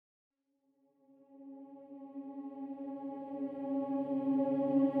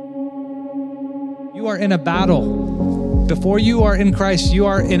You are in a battle. Before you are in Christ, you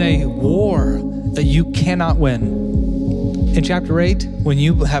are in a war that you cannot win. In chapter 8, when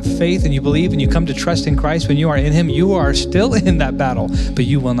you have faith and you believe and you come to trust in Christ, when you are in Him, you are still in that battle, but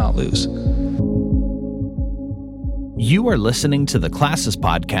you will not lose. You are listening to the Classes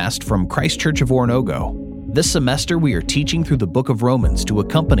podcast from Christ Church of Oronogo. This semester, we are teaching through the book of Romans to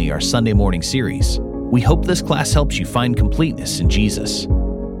accompany our Sunday morning series. We hope this class helps you find completeness in Jesus.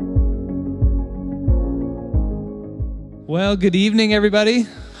 Well, good evening, everybody.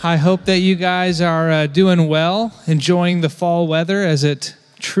 I hope that you guys are doing well, enjoying the fall weather as it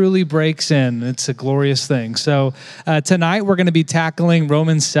truly breaks in. It's a glorious thing. So tonight we're going to be tackling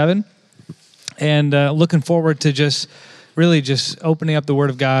Romans 7 and looking forward to just opening up the Word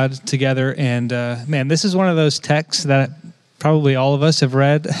of God together. And man, this is one of those texts that probably all of us have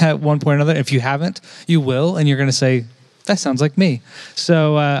read at one point or another. If you haven't, you will, and you're going to say, that sounds like me.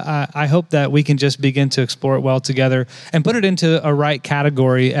 So I hope that we can just begin to explore it well together and put it into a right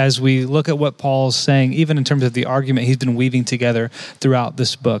category as we look at what Paul's saying, even in terms of the argument he's been weaving together throughout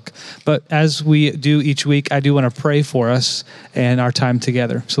this book. But as we do each week, I do want to pray for us and our time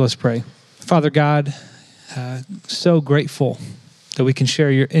together. So let's pray. Father God, so grateful that we can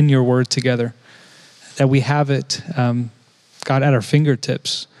share in your word together, that we have it, God, at our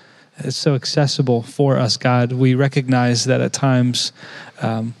fingertips. It's so accessible for us, God. We recognize that at times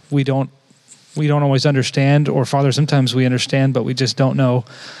we don't always understand, or Father, sometimes we understand, but we just don't know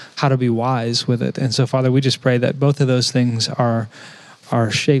how to be wise with it. And so, Father, we just pray that both of those things are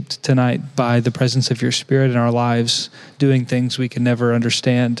shaped tonight by the presence of your Spirit in our lives, doing things we can never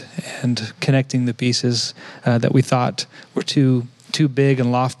understand and connecting the pieces that we thought were too big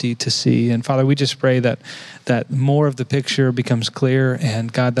and lofty to see. And Father, we just pray that more of the picture becomes clear,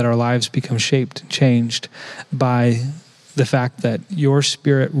 and God, that our lives become shaped and changed by the fact that your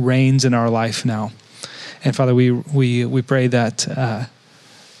Spirit reigns in our life now. And Father, we pray that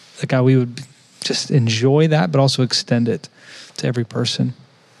God, we would just enjoy that, but also extend it to every person.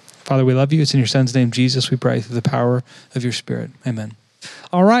 Father, we love you. It's in your Son's name, Jesus, we pray through the power of your Spirit. Amen.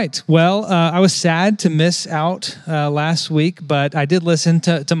 All right. Well, I was sad to miss out last week, but I did listen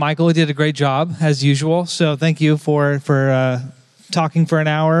to Michael. He did a great job, as usual. So thank you for talking for an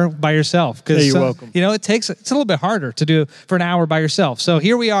hour by yourself. Hey, you're welcome. It's a little bit harder to do for an hour by yourself. So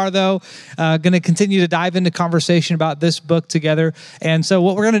here we are, though, going to continue to dive into conversation about this book together. And so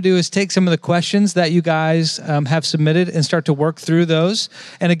what we're going to do is take some of the questions that you guys have submitted and start to work through those.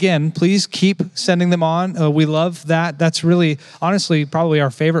 And again, please keep sending them on. We love that. That's really, honestly, probably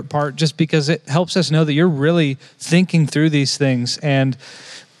our favorite part, just because it helps us know that you're really thinking through these things and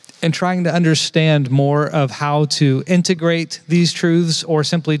trying to understand more of how to integrate these truths or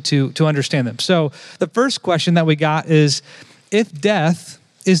simply to understand them. So the first question that we got is, if death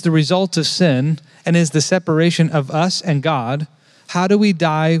is the result of sin and is the separation of us and God, how do we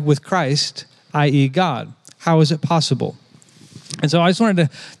die with Christ, i.e. God? How is it possible? And so I just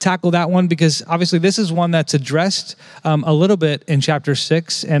wanted to tackle that one because obviously this is one that's addressed a little bit in chapter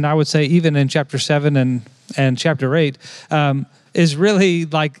 6, and I would say even in chapter 7 and chapter 8, is really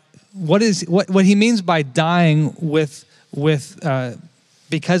like, what he means by dying with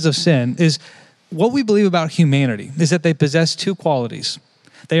because of sin is what we believe about humanity is that they possess two qualities.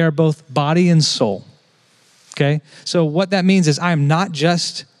 They are both body and soul. Okay? So what that means is I am not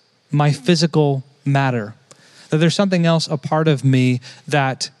just my physical matter. That there's something else a part of me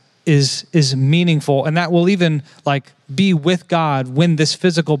that is meaningful, and that will even be with God when this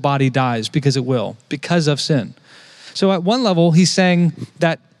physical body dies, because it will, because of sin. So at one level, he's saying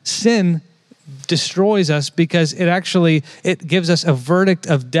that sin destroys us because it gives us a verdict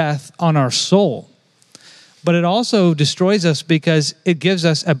of death on our soul. But it also destroys us because it gives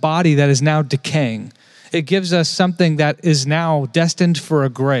us a body that is now decaying. It gives us something that is now destined for a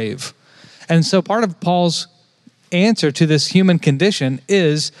grave. And so part of Paul's answer to this human condition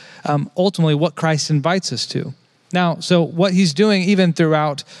is ultimately what Christ invites us to. Now, so what he's doing even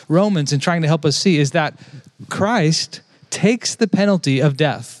throughout Romans and trying to help us see is that Christ takes the penalty of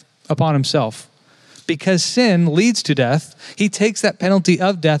death upon himself. Because sin leads to death, he takes that penalty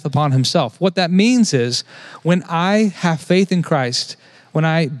of death upon himself. What that means is when I have faith in Christ, when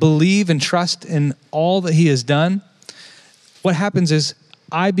I believe and trust in all that he has done, what happens is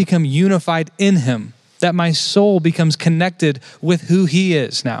I become unified in him, that my soul becomes connected with who he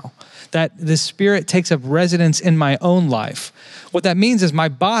is now, that the Spirit takes up residence in my own life. What that means is my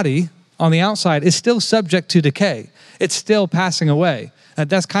body on the outside is still subject to decay. It's still passing away.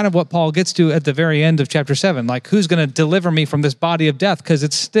 That's kind of what Paul gets to at the very end of chapter 7. Like, who's going to deliver me from this body of death? Because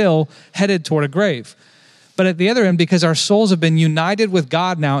it's still headed toward a grave. But at the other end, because our souls have been united with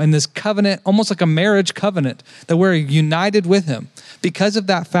God now in this covenant, almost like a marriage covenant, that we're united with him. Because of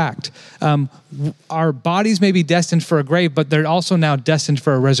that fact, our bodies may be destined for a grave, but they're also now destined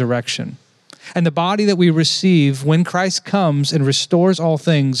for a resurrection. And the body that we receive when Christ comes and restores all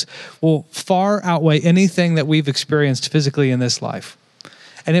things will far outweigh anything that we've experienced physically in this life.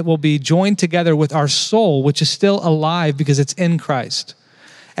 And it will be joined together with our soul, which is still alive because it's in Christ.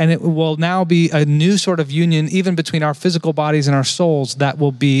 And it will now be a new sort of union, even between our physical bodies and our souls, that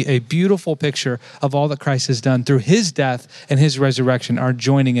will be a beautiful picture of all that Christ has done through his death and his resurrection, are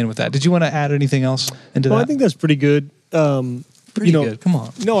joining in with that. Did you want to add anything else into that? I think that's pretty good. Pretty good. Come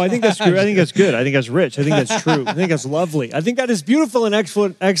on. No, I think that's good. I think that's good. I think that's rich. I think that's true. I think that's lovely. I think that is beautiful and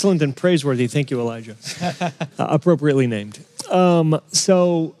excellent and praiseworthy. Thank you, Elijah. Appropriately named. I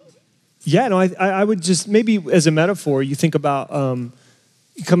would just, maybe as a metaphor, you think about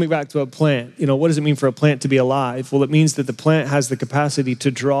coming back to a plant. What does it mean for a plant to be alive? Well, it means that the plant has the capacity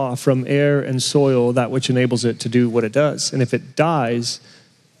to draw from air and soil that which enables it to do what it does. And if it dies,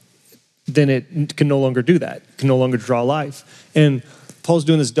 then it can no longer do that, can no longer draw life. And Paul's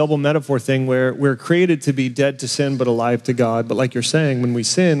doing this double metaphor thing where we're created to be dead to sin but alive to God. But like you're saying, when we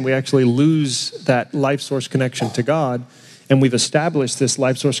sin, we actually lose that life source connection to God. And we've established this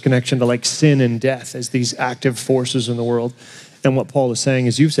life source connection to like sin and death as these active forces in the world. And what Paul is saying,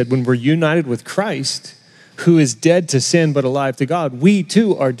 as you've said, when we're united with Christ, who is dead to sin but alive to God, we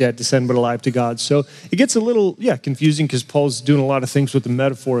too are dead to sin but alive to God. So it gets a little, confusing because Paul's doing a lot of things with the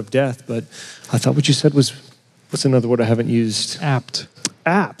metaphor of death. But I thought what you said was, what's another word I haven't used? Apt.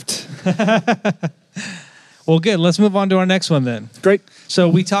 Well, good. Let's move on to our next one then. Great. So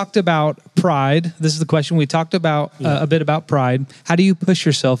we talked about pride. This is the question. We talked about a bit about pride. How do you push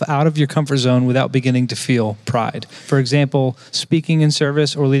yourself out of your comfort zone without beginning to feel pride? For example, speaking in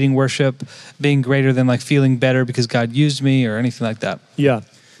service or leading worship, being greater than like feeling better because God used me or anything like that. Yeah.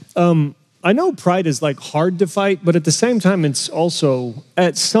 I know pride is like hard to fight, but at the same time, it's also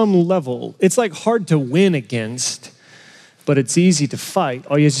at some level, it's like hard to win against, but it's easy to fight.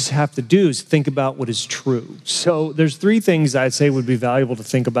 All you just have to do is think about what is true. So there's three things I'd say would be valuable to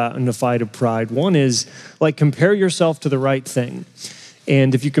think about in the fight of pride. One is like compare yourself to the right thing.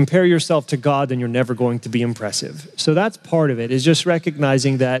 And if you compare yourself to God, then you're never going to be impressive. So that's part of it, is just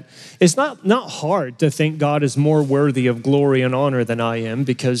recognizing that it's not hard to think God is more worthy of glory and honor than I am,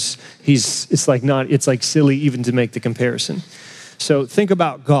 because it's like silly even to make the comparison. So think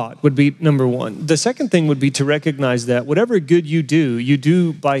about God would be number one. The second thing would be to recognize that whatever good you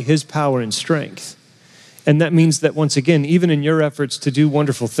do by his power and strength. And that means that once again, even in your efforts to do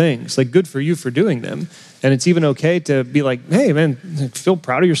wonderful things, like good for you for doing them. And it's even okay to be like, hey man, feel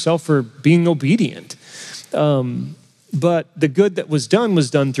proud of yourself for being obedient. But the good that was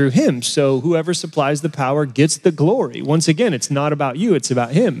done through him. So whoever supplies the power gets the glory. Once again, it's not about you, it's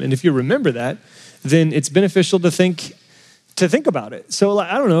about him. And if you remember that, then it's beneficial to think about it. So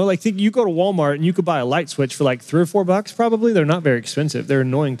I don't know, you go to Walmart and you could buy a light switch for like $3 or $4 probably. They're not very expensive. They're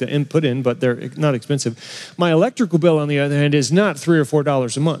annoying to put in, but they're not expensive. My electrical bill, on the other hand, is not $3 or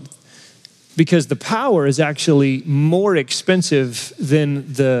 $4 a month, because the power is actually more expensive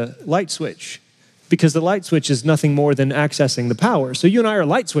than the light switch, because the light switch is nothing more than accessing the power. So you and I are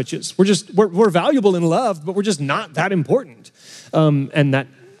light switches. We're valuable and loved, but we're just not that important. And that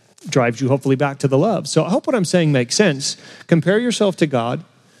drives you hopefully back to the love. So I hope what I'm saying makes sense. Compare yourself to God.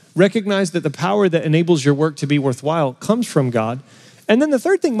 Recognize that the power that enables your work to be worthwhile comes from God. And then the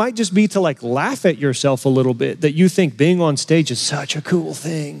third thing might just be to laugh at yourself a little bit, that you think being on stage is such a cool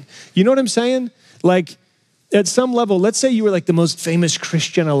thing. You know what I'm saying? At some level, let's say you were the most famous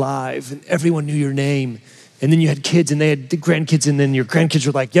Christian alive and everyone knew your name. And then you had kids and they had grandkids, and then your grandkids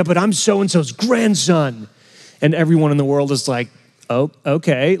were like, yeah, but I'm so-and-so's grandson. And everyone in the world is like, oh,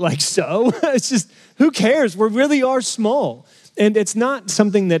 okay, so it's just, who cares? We really are small. And it's not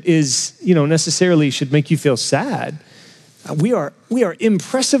something that is, necessarily should make you feel sad. We are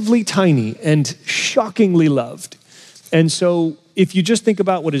impressively tiny and shockingly loved. And so if you just think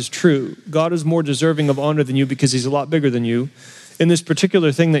about what is true, God is more deserving of honor than you because he's a lot bigger than you. In this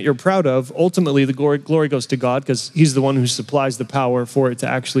particular thing that you're proud of, ultimately the glory goes to God, because he's the one who supplies the power for it to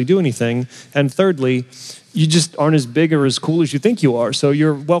actually do anything. And thirdly, you just aren't as big or as cool as you think you are. So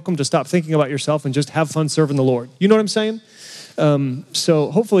you're welcome to stop thinking about yourself and just have fun serving the Lord. You know what I'm saying? So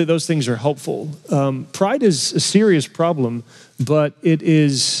hopefully those things are helpful. Pride is a serious problem, but it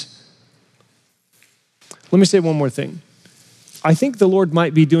is, let me say one more thing. I think the Lord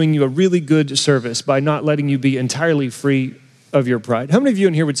might be doing you a really good service by not letting you be entirely free of your pride. How many of you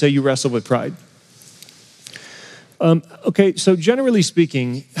in here would say you wrestle with pride? Okay, so generally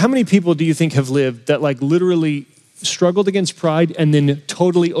speaking, how many people do you think have lived that like literally struggled against pride and then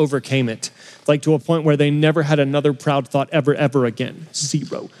totally overcame it? Like to a point where they never had another proud thought ever again?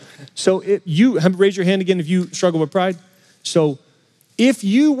 0. So raise your hand again if you struggle with pride. So if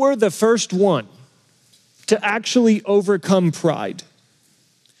you were the first one to actually overcome pride,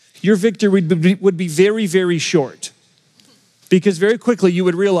 your victory would be very, very short. Because very quickly you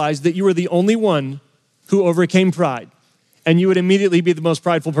would realize that you were the only one who overcame pride. And you would immediately be the most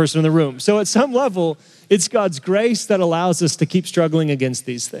prideful person in the room. So at some level, it's God's grace that allows us to keep struggling against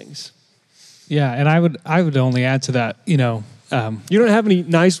these things. Yeah, and I would only add to that, you don't have any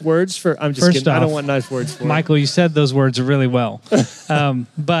nice words for, I'm just kidding. I don't want nice words for Michael, you said those words really well.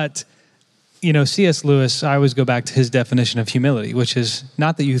 But, C.S. Lewis, I always go back to his definition of humility, which is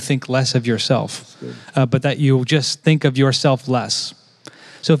not that you think less of yourself, but that you just think of yourself less.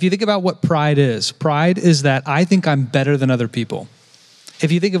 So if you think about what pride is that I think I'm better than other people.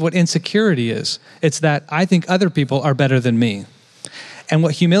 If you think of what insecurity is, it's that I think other people are better than me. And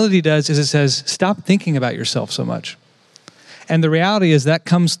what humility does is it says, stop thinking about yourself so much. And the reality is that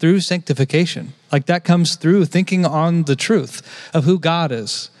comes through sanctification. Like that comes through thinking on the truth of who God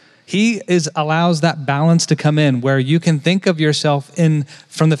is. He allows that balance to come in where you can think of yourself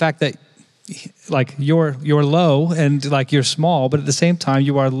from the fact that like you're low and like you're small, but at the same time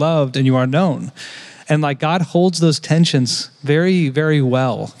you are loved and you are known. And like God holds those tensions very, very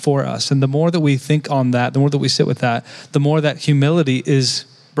well for us. And the more that we think on that, the more that we sit with that, the more that humility is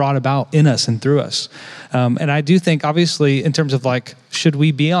brought about in us and through us. And I do think, obviously, in terms of like, should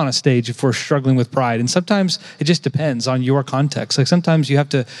we be on a stage if we're struggling with pride? And sometimes it just depends on your context. Like sometimes you have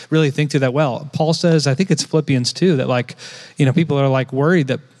to really think through that well. Paul says, I think it's Philippians 2, that like, people are like worried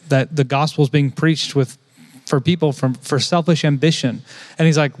that the gospel is being preached for people for selfish ambition. And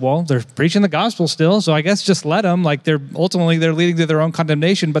he's like, well, they're preaching the gospel still, so I guess just let them. Like they're leading to their own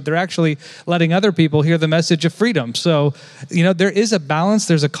condemnation, but they're actually letting other people hear the message of freedom. So, there is a balance,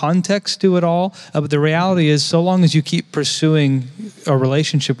 there's a context to it all. But the reality is, so long as you keep pursuing a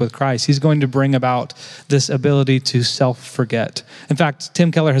relationship with Christ, he's going to bring about this ability to self-forget. In fact,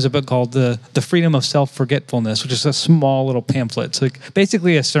 Tim Keller has a book called The Freedom of Self-Forgetfulness, which is a small little pamphlet. So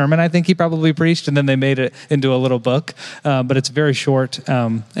basically a sermon I think he probably preached, and then they made it into a little book, but it's very short,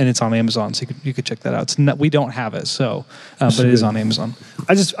 and it's on Amazon, so you could check that out. We don't have it, so but it is on Amazon.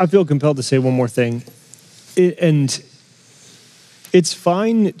 I feel compelled to say one more thing, and it's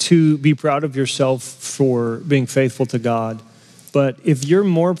fine to be proud of yourself for being faithful to God, but if you're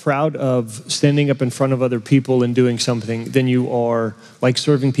more proud of standing up in front of other people and doing something than you are like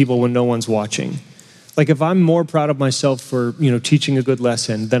serving people when no one's watching. Like if I'm more proud of myself for, teaching a good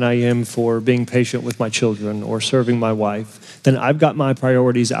lesson than I am for being patient with my children or serving my wife, then I've got my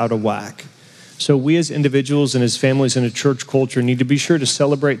priorities out of whack. So we as individuals and as families in a church culture need to be sure to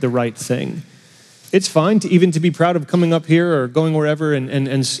celebrate the right thing. It's fine to be proud of coming up here or going wherever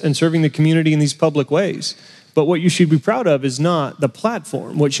and serving the community in these public ways. But what you should be proud of is not the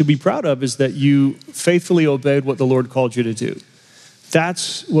platform. What you should be proud of is that you faithfully obeyed what the Lord called you to do.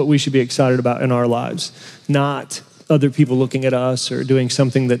 That's what we should be excited about in our lives, not other people looking at us or doing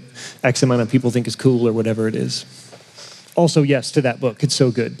something that X amount of people think is cool or whatever it is. Also, yes, to that book. It's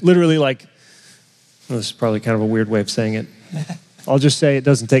so good. Literally this is probably kind of a weird way of saying it. I'll just say it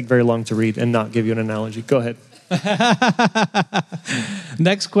doesn't take very long to read and not give you an analogy. Go ahead.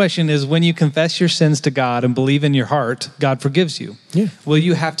 Next question is, when you confess your sins to God and believe in your heart, God forgives you. Yeah. Will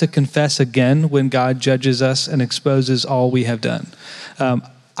you have to confess again when God judges us and exposes all we have done?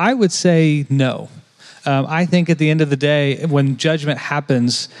 I would say no. I think at the end of the day, when judgment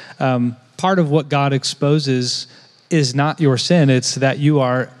happens, part of what God exposes is not your sin. It's that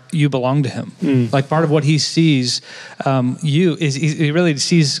you belong to him. Like part of what he sees he really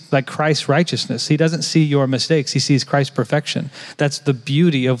sees like Christ's righteousness. He doesn't see your mistakes. He sees Christ's perfection. That's the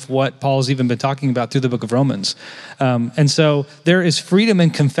beauty of what Paul's even been talking about through the book of Romans. And so there is freedom in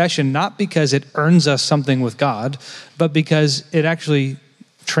confession, not because it earns us something with God, but because it actually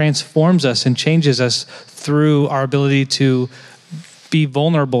transforms us and changes us through our ability to be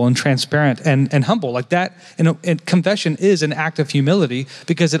vulnerable and transparent and humble like that. And confession is an act of humility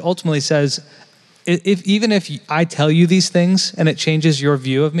because it ultimately says, even if I tell you these things and it changes your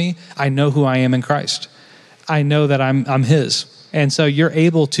view of me, I know who I am in Christ. I know that I'm his. And so you're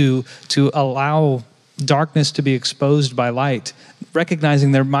able to allow darkness to be exposed by light,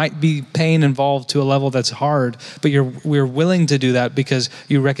 recognizing there might be pain involved to a level that's hard, but we're willing to do that because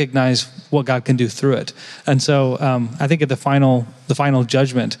you recognize what God can do through it. And so I think at the final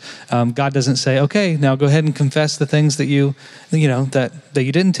judgment, God doesn't say, okay, now go ahead and confess the things that you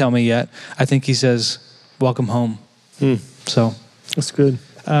didn't tell me yet. I think he says, welcome home. So That's good.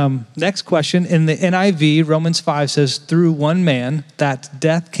 next question in the NIV, Romans 5 says, through one man, that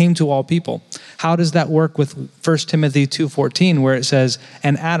death came to all people. How does that work with 1 Timothy 2:14, where it says,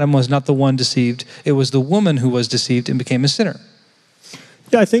 and Adam was not the one deceived, it was the woman who was deceived and became a sinner?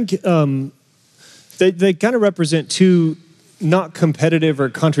 Yeah, I think they kind of represent two, not competitive or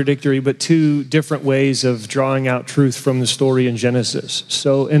contradictory, but two different ways of drawing out truth from the story in Genesis.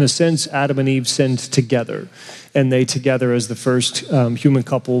 So in a sense, Adam and Eve sinned together, and they together as the first human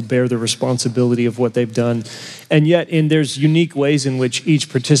couple bear the responsibility of what they've done. And yet there's unique ways in which each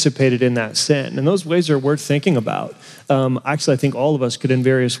participated in that sin. And those ways are worth thinking about. Actually, I think all of us could in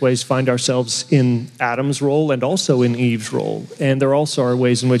various ways find ourselves in Adam's role and also in Eve's role. And there also are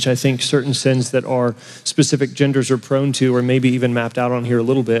ways in which I think certain sins that our specific genders are prone to are maybe even mapped out on here a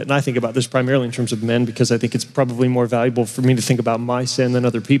little bit. And I think about this primarily in terms of men because I think it's probably more valuable for me to think about my sin than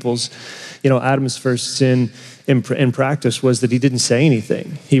other people's. Adam's first sin in practice was that he didn't say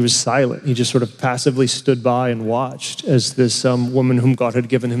anything. He was silent. He just sort of passively stood by and watched as this woman whom God had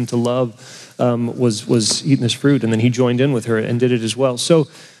given him to love was eating this fruit, and then he joined in with her and did it as well. So,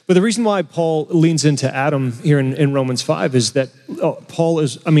 but the reason why Paul leans into Adam here in Romans 5 is that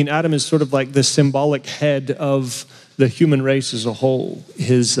Adam is sort of like the symbolic head of the human race as a whole.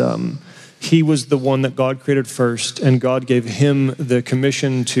 He was the one that God created first, and God gave him the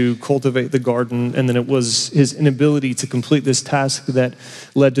commission to cultivate the garden, and then it was his inability to complete this task that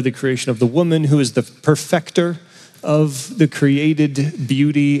led to the creation of the woman, who is the perfecter of the created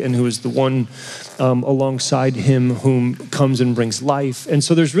beauty and who is the one alongside him whom comes and brings life. And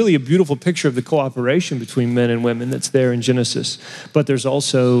so there's really a beautiful picture of the cooperation between men and women that's there in Genesis. But there's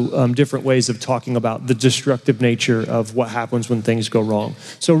also different ways of talking about the destructive nature of what happens when things go wrong.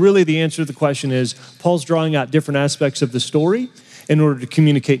 So really the answer to the question is Paul's drawing out different aspects of the story in order to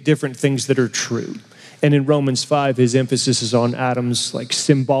communicate different things that are true. And in Romans 5, his emphasis is on Adam's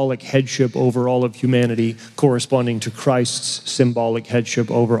symbolic headship over all of humanity, corresponding to Christ's symbolic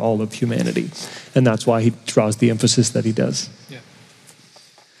headship over all of humanity. And that's why he draws the emphasis that he does.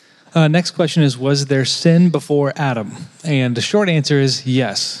 Yeah. Next question is, was there sin before Adam? And the short answer is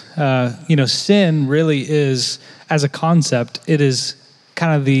yes. Sin really is, as a concept, it is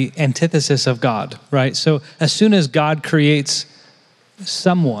kind of the antithesis of God, right? So as soon as God creates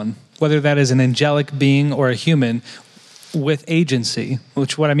someone, whether that is an angelic being or a human with agency,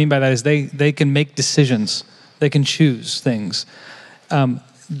 which what I mean by that is they can make decisions, they can choose things.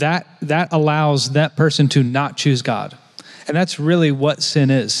 That allows that person to not choose God. And that's really what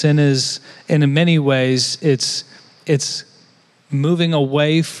sin is. Sin is, in many ways, it's moving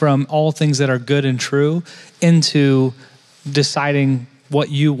away from all things that are good and true into deciding what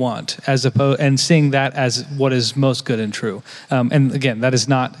you want, as opposed, and seeing that as what is most good and true. And again, that is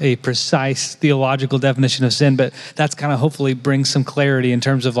not a precise theological definition of sin, but that's kind of hopefully brings some clarity in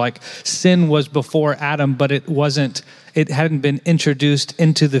terms of sin was before Adam, but it hadn't been introduced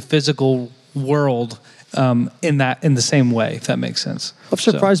into the physical world in the same way, if that makes sense. I'm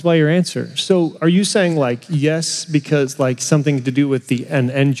surprised by your answer. So are you saying yes, because something to do with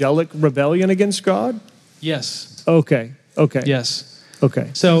an angelic rebellion against God? Yes. Okay. Yes.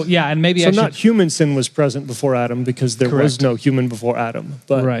 Okay. So yeah, and maybe not human sin was present before Adam because there was no human before Adam,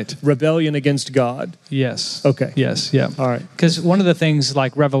 but rebellion against God. Yes. Okay. Yes. Yeah. All right. Because one of the things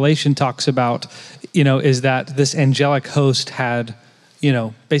Revelation talks about, is that this angelic host had,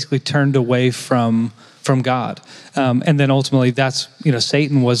 basically turned away from God, and then ultimately that's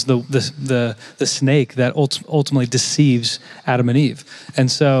Satan was the snake that ultimately deceives Adam and Eve, and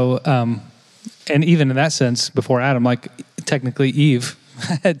so and even in that sense before Adam, technically Eve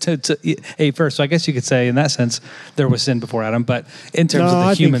had to ate first. So I guess you could say in that sense there was sin before Adam, but in terms of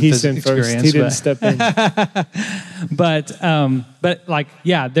the human experience, first. He didn't step in. but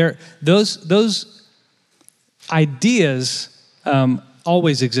those ideas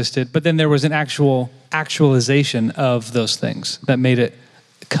always existed, but then there was an actualization of those things that made it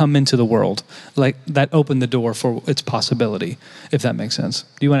come into the world, that opened the door for its possibility, if that makes sense.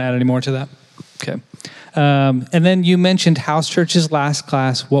 Do you want to add any more to that? Okay. And then you mentioned house churches last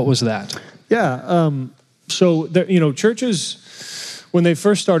class. What was that? Yeah. So churches, when they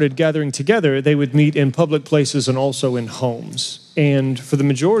first started gathering together, they would meet in public places and also in homes. And for the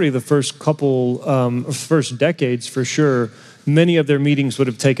majority of the first decades, for sure, many of their meetings would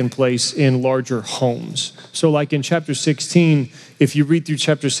have taken place in larger homes. So in chapter 16, if you read through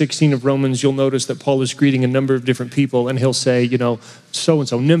chapter 16 of Romans, you'll notice that Paul is greeting a number of different people, and he'll say,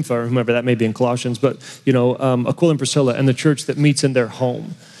 so-and-so, Nympha, or whomever that may be in Colossians, but, Aquila and Priscilla, and the church that meets in their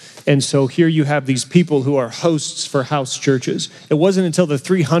home. And so here you have these people who are hosts for house churches. It wasn't until the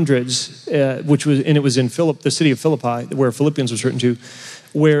 300s, it was in the city of Philippi, where Philippians was written to,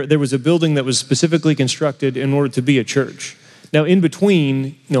 where there was a building that was specifically constructed in order to be a church. Now, in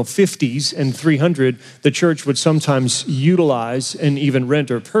between 50s and 300, the church would sometimes utilize and even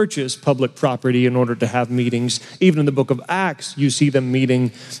rent or purchase public property in order to have meetings. Even in the book of Acts, you see them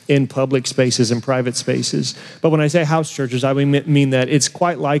meeting in public spaces and private spaces. But when I say house churches, I mean that it's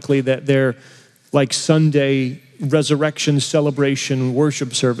quite likely that they're like Sunday resurrection celebration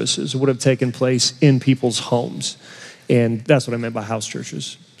worship services would have taken place in people's homes. And that's what I meant by house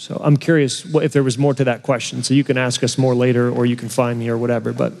churches. So I'm curious if there was more to that question. So you can ask us more later, or you can find me or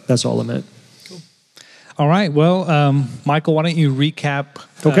whatever, but that's all I meant. Cool. All right. Well, Michael, why don't you recap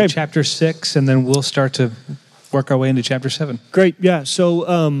chapter 6, and then we'll start to work our way into chapter 7. Great. Yeah. So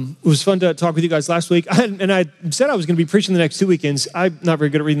it was fun to talk with you guys last week. And I said I was going to be preaching the next 2 weekends. I'm not very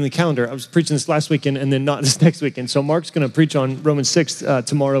good at reading the calendar. I was preaching this last weekend and then not this next weekend. So Mark's going to preach on Romans 6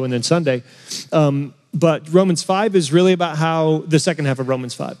 tomorrow and then Sunday. But Romans 5 is really about how, the second half of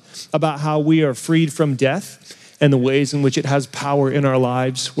Romans 5, about how we are freed from death and the ways in which it has power in our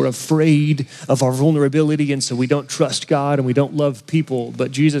lives. We're afraid of our vulnerability, and so we don't trust God and we don't love people.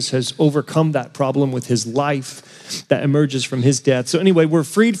 But Jesus has overcome that problem with his life that emerges from his death. So anyway, we're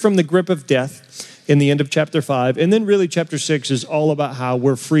freed from the grip of death in the end of chapter 5. And then really chapter 6 is all about how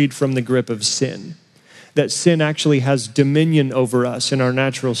we're freed from the grip of sin. That sin actually has dominion over us in our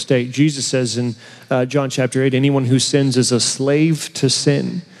natural state. Jesus says in John chapter 8, anyone who sins is a slave to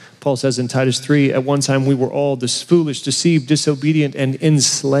sin. Paul says in Titus 3, at one time we were all foolish, deceived, disobedient, and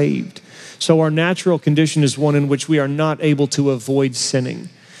enslaved. So our natural condition is one in which we are not able to avoid sinning.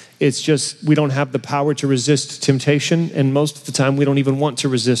 It's just we don't have the power to resist temptation, and most of the time we don't even want to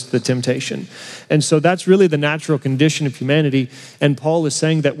resist the temptation. And so that's really the natural condition of humanity, and Paul is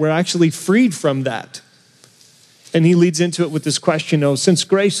saying that we're actually freed from that. And he leads into it with this question, since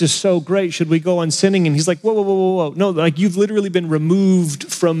grace is so great, should we go on sinning? And he's like, whoa. No, like you've literally been removed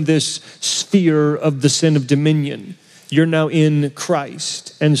from this sphere of the sin of dominion. You're now in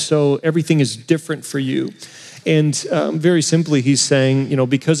Christ. And so everything is different for you. And very simply, he's saying,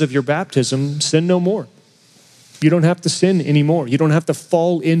 because of your baptism, sin no more. You don't have to sin anymore. You don't have to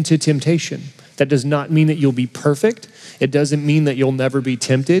fall into temptation. That does not mean that you'll be perfect. It doesn't mean that you'll never be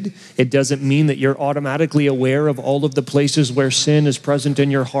tempted. It doesn't mean that you're automatically aware of all of the places where sin is present in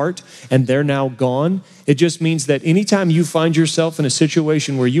your heart and they're now gone. It just means that anytime you find yourself in a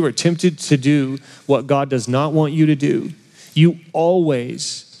situation where you are tempted to do what God does not want you to do, you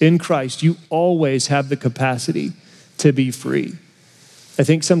always, in Christ, you always have the capacity to be free. I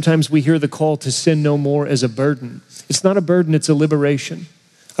think sometimes we hear the call to sin no more as a burden. It's not a burden, it's a liberation.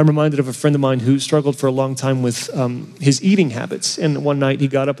 I'm reminded of a friend of mine who struggled for a long time with his eating habits. And one night he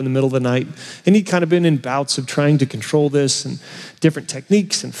got up in the middle of the night and he'd kind of been in bouts of trying to control this and different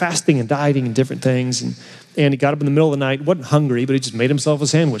techniques and fasting and dieting and different things. And he got up in the middle of the night, wasn't hungry, but he just made himself a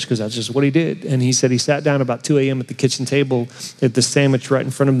sandwich because that's just what he did. And he said he sat down about 2 a.m. at the kitchen table at the sandwich right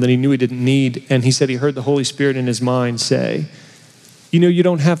in front of him that he knew he didn't need. And he said he heard the Holy Spirit in his mind say, you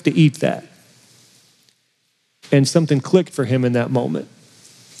don't have to eat that. And something clicked for him in that moment.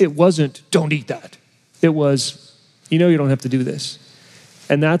 It wasn't, don't eat that. It was, you don't have to do this.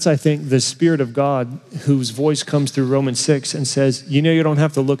 And that's, I think, the Spirit of God whose voice comes through Romans 6 and says, you don't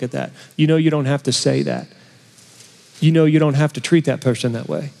have to look at that. You don't have to say that. You don't have to treat that person that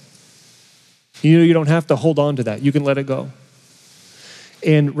way. You don't have to hold on to that. You can let it go.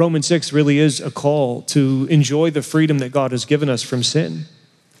 And Romans 6 really is a call to enjoy the freedom that God has given us from sin.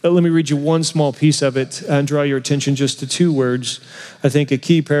 Let me read you one small piece of it and draw your attention just to 2 words. I think a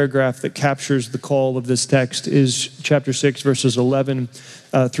key paragraph that captures the call of this text is chapter 6, verses 11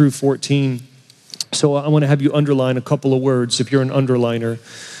 through 14. So I want to have you underline a couple of words if you're an underliner.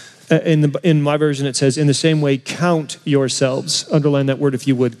 In my version, it says, in the same way, count yourselves. Underline that word if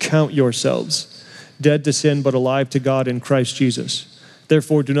you would. Count yourselves. Dead to sin, but alive to God in Christ Jesus.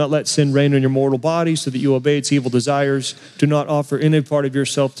 Therefore, do not let sin reign in your mortal body so that you obey its evil desires. Do not offer any part of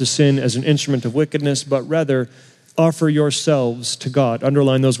yourself to sin as an instrument of wickedness, but rather offer yourselves to God.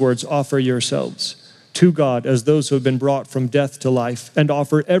 Underline those words, offer yourselves to God as those who have been brought from death to life, and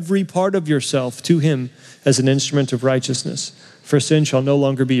offer every part of yourself to him as an instrument of righteousness. For sin shall no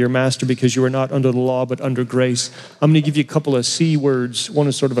longer be your master because you are not under the law but under grace. I'm going to give you a couple of C words. One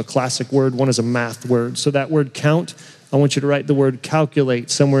is sort of a classic word. One is a math word. So that word count, I want you to write the word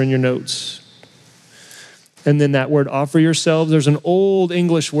calculate somewhere in your notes. And then that word offer yourselves. There's an old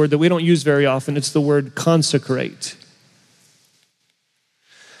English word that we don't use very often. It's the word consecrate.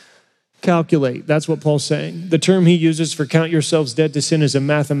 Calculate. That's what Paul's saying. The term he uses for count yourselves dead to sin is a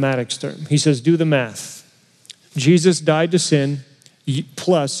mathematics term. He says, do the math. Jesus died to sin,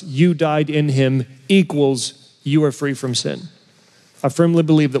 plus you died in him, equals you are free from sin. I firmly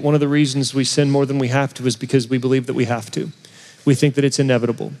believe that one of the reasons we sin more than we have to is because we believe that we have to. We think that it's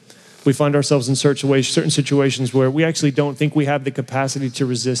inevitable. We find ourselves in certain situations where we actually don't think we have the capacity to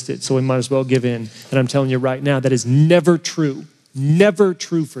resist it, so we might as well give in. And I'm telling you right now, that is never true. Never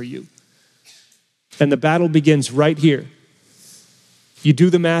true for you. And the battle begins right here. You do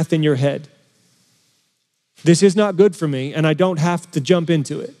the math in your head. This is not good for me, and I don't have to jump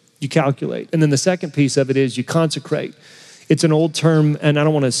into it. You calculate. And then the second piece of it is you consecrate. It's an old term, and I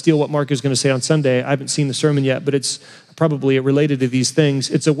don't want to steal what Mark is going to say on Sunday. I haven't seen the sermon yet, but it's probably related to these things.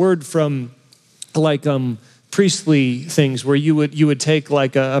 It's a word from like priestly things where you would take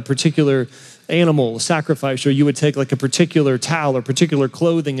like a particular animal sacrifice, or you would take like a particular towel or particular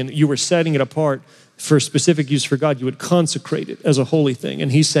clothing, and you were setting it apart for specific use for God. You would consecrate it as a holy thing.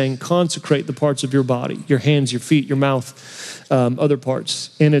 And he's saying, consecrate the parts of your body, your hands, your feet, your mouth, other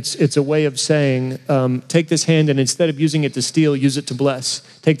parts. And it's a way of saying, take this hand and instead of using it to steal, use it to bless.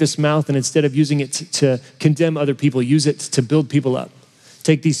 Take this mouth and instead of using it to condemn other people, use it to build people up.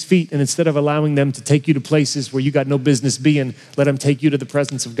 Take these feet and instead of allowing them to take you to places where you got no business being, let them take you to the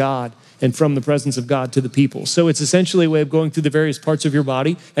presence of God and from the presence of God to the people. So it's essentially a way of going through the various parts of your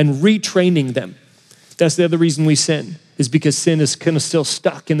body and retraining them. That's the other reason we sin, is because sin is kind of still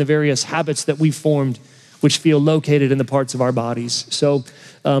stuck in the various habits that we've formed, which feel located in the parts of our bodies. So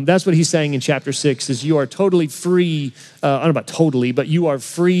that's what he's saying in chapter 6, is you are totally free, I don't know about totally, but you are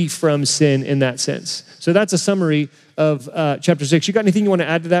free from sin in that sense. So that's a summary of chapter 6. You got anything you want to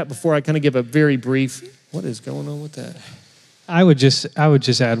add to that before I kind of give a very brief, what is going on with that? I would just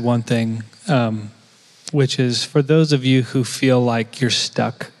add one thing, which is for those of you who feel like you're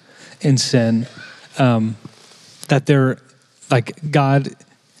stuck in sin, that they're like God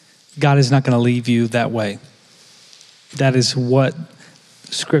is not going to leave you that way. That is what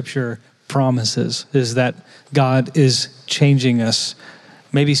Scripture promises, is that God is changing us,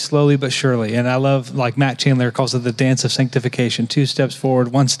 maybe slowly but surely. And I love, like Matt Chandler calls it, the dance of sanctification. 2 steps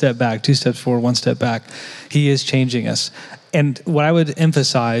forward, 1 step back, 2 steps forward, 1 step back. He is changing us. And what I would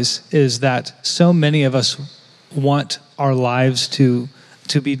emphasize is that so many of us want our lives to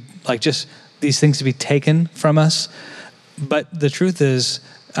be like just these things to be taken from us. But the truth is,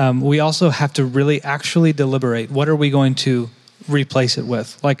 we also have to really actually deliberate. What are we going to replace it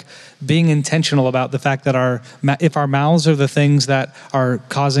with? Like being intentional about the fact that if our mouths are the things that are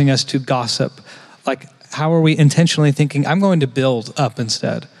causing us to gossip, like how are we intentionally thinking, I'm going to build up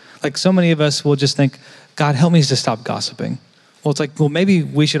instead? Like so many of us will just think, God, help me to stop gossiping. Well, it's like, well, maybe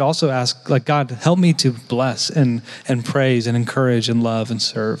we should also ask, like, God, help me to bless and praise and encourage and love and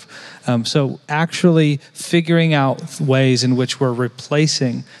serve. So actually figuring out ways in which we're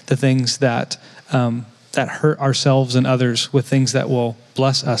replacing the things that hurt ourselves and others with things that will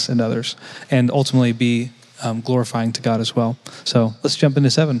bless us and others and ultimately be glorifying to God as well. So let's jump into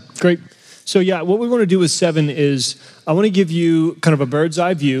 7. Great. So yeah, what we want to do with 7 is I want to give you kind of a bird's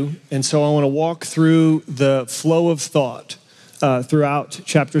eye view. And so I want to walk through the flow of thought throughout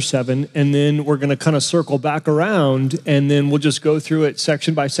chapter 7, and then we're going to kind of circle back around, and then we'll just go through it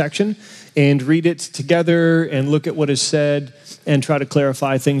section by section and read it together and look at what is said and try to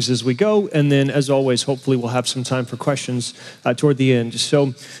clarify things as we go. And then, as always, hopefully we'll have some time for questions toward the end.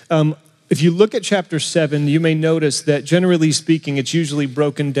 So if you look at chapter 7, you may notice that generally speaking, it's usually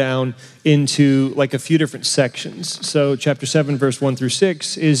broken down into like a few different sections. So chapter 7, verse 1 through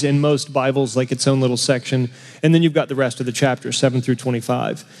 6 is in most Bibles like its own little section. And then you've got the rest of the chapter, 7 through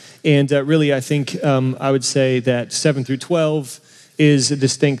 25. And really, I think I would say that 7 through 12 is a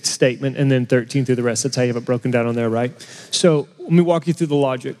distinct statement, and then 13 through the rest. That's how you have it broken down on there, right? So let me walk you through the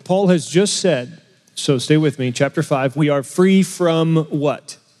logic. Paul has just said, so stay with me, chapter 5, we are free from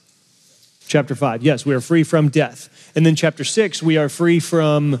what? Chapter 5, yes, we are free from death. And then chapter 6, we are free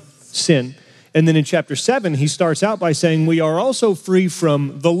from sin. And then in chapter 7, he starts out by saying we are also free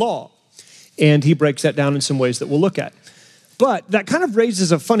from the law. And he breaks that down in some ways that we'll look at. But that kind of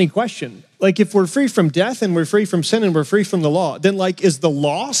raises a funny question. Like if we're free from death and we're free from sin and we're free from the law, then like is the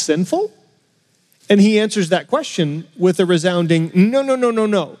law sinful? And he answers that question with a resounding,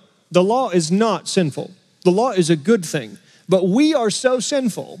 no. The law is not sinful. The law is a good thing. But we are so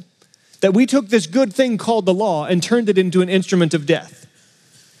sinful that we took this good thing called the law and turned it into an instrument of death.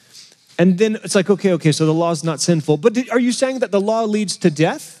 And then it's like, okay, so the law is not sinful. But are you saying that the law leads to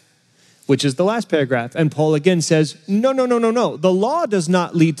death? Which is the last paragraph. And Paul again says, no. The law does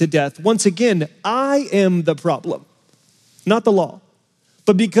not lead to death. Once again, I am the problem, not the law.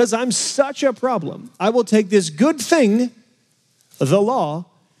 But because I'm such a problem, I will take this good thing, the law,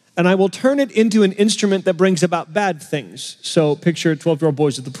 and I will turn it into an instrument that brings about bad things. So picture 12-year-old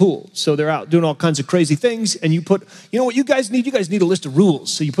boys at the pool. So they're out doing all kinds of crazy things, and you put, you know what you guys need? You guys need a list of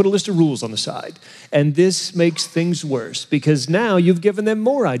rules. So you put a list of rules on the side. And this makes things worse because now you've given them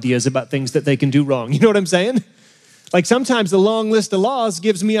more ideas about things that they can do wrong. You know what I'm saying? Like sometimes the long list of laws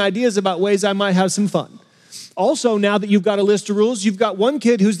gives me ideas about ways I might have some fun. Also, now that you've got a list of rules, you've got one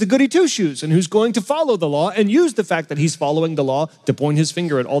kid who's the goody two-shoes and who's going to follow the law and use the fact that he's following the law to point his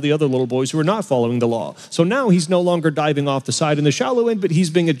finger at all the other little boys who are not following the law. So now he's no longer diving off the side in the shallow end, but he's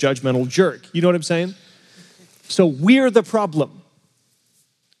being a judgmental jerk. You know what I'm saying? So we're the problem,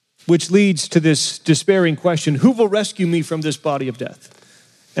 which leads to this despairing question, who will rescue me from this body of death?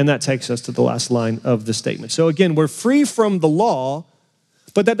 And that takes us to the last line of the statement. So again, we're free from the law,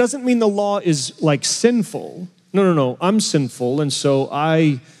 but that doesn't mean the law is like sinful. No. I'm sinful, and so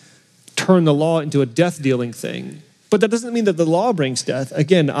I turn the law into a death-dealing thing. But that doesn't mean that the law brings death.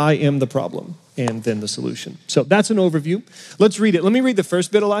 Again, I am the problem and then the solution. So that's an overview. Let's read it. Let me read the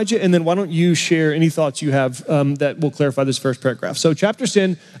first bit, Elijah, and then why don't you share any thoughts you have that will clarify this first paragraph. So chapter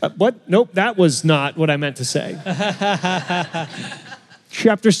 10, what? Nope, that was not what I meant to say.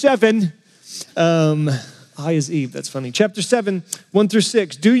 Chapter 7, I is Eve, that's funny. Chapter 7,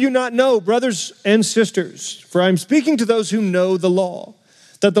 1-6. Do you not know, brothers and sisters, for I'm speaking to those who know the law,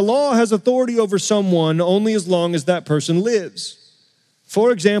 that the law has authority over someone only as long as that person lives.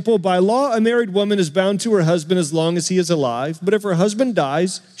 For example, by law, a married woman is bound to her husband as long as he is alive, but if her husband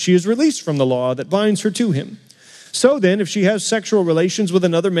dies, she is released from the law that binds her to him. So then, if she has sexual relations with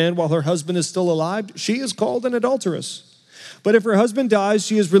another man while her husband is still alive, she is called an adulteress. But if her husband dies,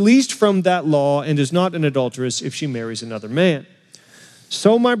 she is released from that law and is not an adulteress if she marries another man.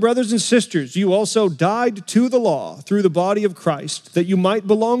 So, my brothers and sisters, you also died to the law through the body of Christ, that you might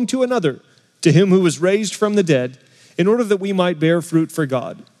belong to another, to him who was raised from the dead, in order that we might bear fruit for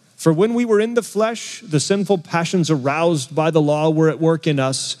God. For when we were in the flesh, the sinful passions aroused by the law were at work in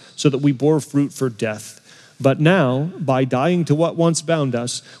us, so that we bore fruit for death. But now, by dying to what once bound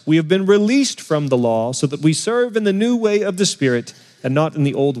us, we have been released from the law so that we serve in the new way of the Spirit and not in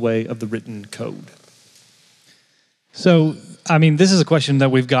the old way of the written code. So, this is a question that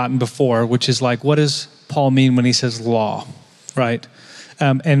we've gotten before, which is like, what does Paul mean when he says law, right?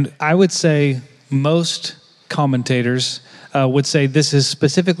 And I would say most commentators would say this is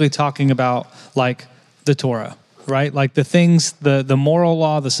specifically talking about like the Torah. Right? Like the things, the moral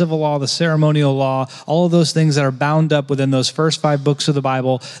law, the civil law, the ceremonial law, all of those things that are bound up within those first 5 books of the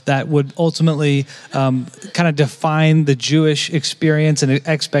Bible that would ultimately kind of define the Jewish experience and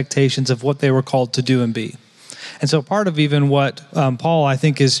expectations of what they were called to do and be. And so part of even what Paul, I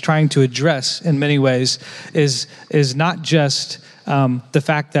think, is trying to address in many ways is not just the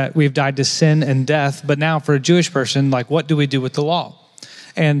fact that we've died to sin and death, but now for a Jewish person, like what do we do with the law?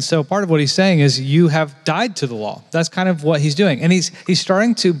 And so part of what he's saying is you have died to the law. That's kind of what he's doing. And he's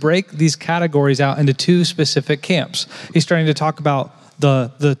starting to break these categories out into 2 specific camps. He's starting to talk about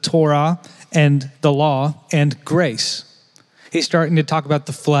the Torah and the law and grace. He's starting to talk about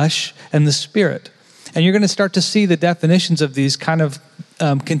the flesh and the spirit. And you're going to start to see the definitions of these kind of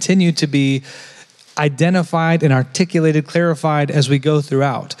continue to be identified and articulated, clarified as we go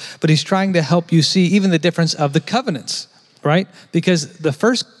throughout. But he's trying to help you see even the difference of the covenants. Right? Because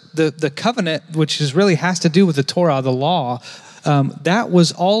the covenant, which really has to do with the Torah, the law, that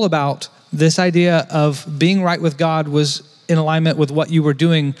was all about this idea of being right with God was in alignment with what you were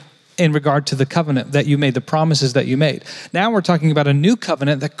doing in regard to the covenant that you made, the promises that you made. Now we're talking about a new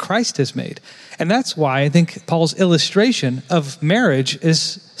covenant that Christ has made. And that's why I think Paul's illustration of marriage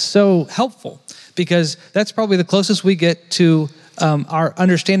is so helpful, because that's probably the closest we get to our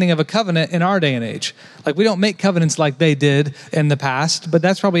understanding of a covenant in our day and age. Like we don't make covenants like they did in the past, but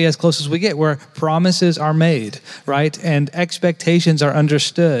that's probably as close as we get, where promises are made, right? And expectations are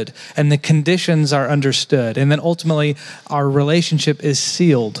understood and the conditions are understood. And then ultimately our relationship is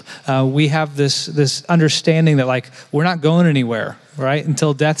sealed. We have this understanding that like, we're not going anywhere, right?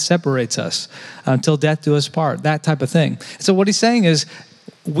 Until death separates us, until death do us part, that type of thing. So what he's saying is,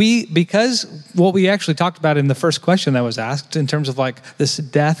 because what we actually talked about in the first question that was asked in terms of like this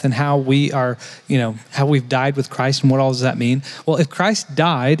death and how we are, how we've died with Christ and what all does that mean? Well, if Christ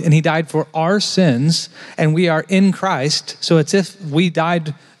died and he died for our sins and we are in Christ, so it's if we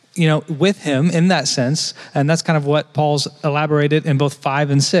died, with him in that sense. And that's kind of what Paul's elaborated in both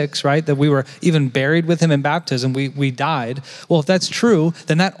 5 and 6, right? That we were even buried with him in baptism. We died. Well, if that's true,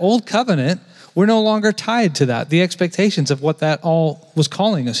 then that old covenant, we're no longer tied to that, the expectations of what that all was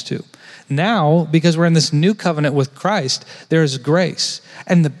calling us to. Now, because we're in this new covenant with Christ, there is grace.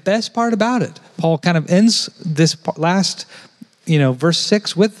 And the best part about it, Paul kind of ends this last verse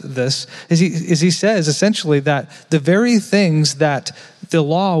 6 with this, is he says essentially that the very things that the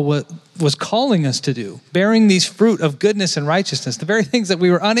law was calling us to do, bearing these fruit of goodness and righteousness, the very things that we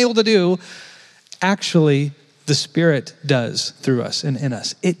were unable to do, actually the Spirit does through us and in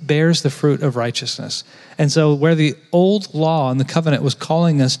us. It bears the fruit of righteousness. And so where the old law and the covenant was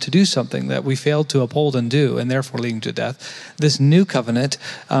calling us to do something that we failed to uphold and do, and therefore leading to death, this new covenant,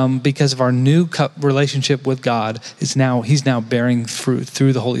 because of our new relationship with God, he's now bearing fruit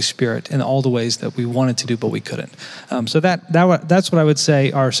through the Holy Spirit in all the ways that we wanted to do, but we couldn't. So that's what I would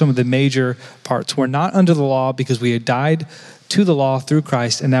say are some of the major parts. We're not under the law because we had died to the law through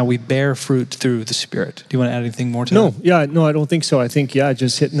Christ, and now we bear fruit through the Spirit. Do you want to add anything more to that? No, I don't think so. I think,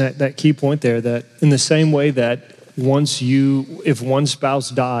 just hitting that key point there, that in the same way that if one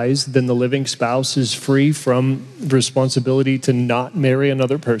spouse dies, then the living spouse is free from responsibility to not marry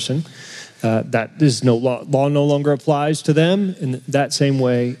another person. That is law no longer applies to them. In that same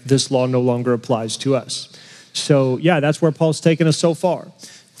way, this law no longer applies to us. So, that's where Paul's taken us so far.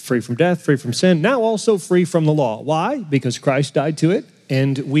 Free from death, free from sin, now also free from the law. Why? Because Christ died to it,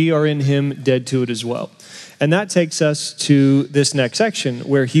 and we are in him dead to it as well. And that takes us to this next section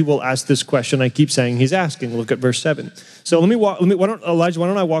where he will ask this question I keep saying he's asking. Look at verse 7. So Elijah, why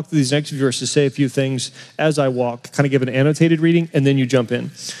don't I walk through these next few verses, say a few things as I walk, kind of give an annotated reading, and then you jump in.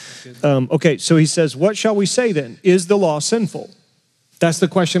 Okay, so he says, what shall we say then? Is the law sinful? That's the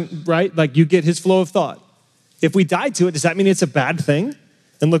question, right? Like you get his flow of thought. If we died to it, does that mean it's a bad thing?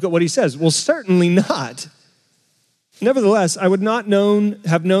 And look at what he says. Well, certainly not. Nevertheless, I would not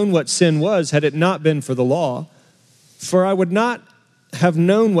have known what sin was had it not been for the law. For I would not have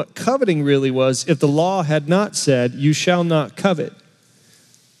known what coveting really was if the law had not said, you shall not covet.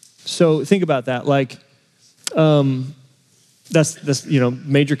 So think about that. Like, that's this,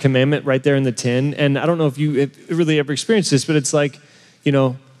 major commandment right there in the 10. And I don't know if you really ever experienced this, but it's like,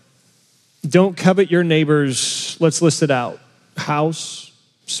 don't covet your neighbor's, let's list it out, house,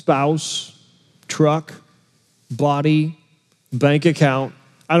 spouse, truck, body, bank account.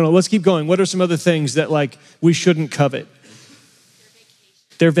 I don't know, let's keep going. What are some other things that we shouldn't covet?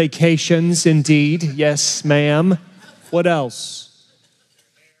 Their vacations, indeed. Yes, ma'am. What else?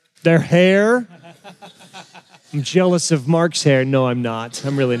 Their hair. I'm jealous of Mark's hair. No, I'm not.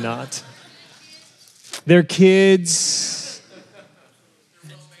 I'm really not. Their kids.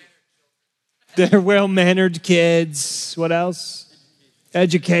 Their well-mannered kids. What else?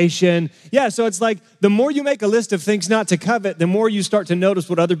 Education. Yeah, so it's like the more you make a list of things not to covet, the more you start to notice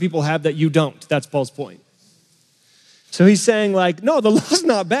what other people have that you don't. That's Paul's point. So he's saying no, the law's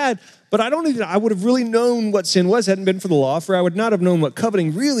not bad, but I would have really known what sin was hadn't been for the law, for I would not have known what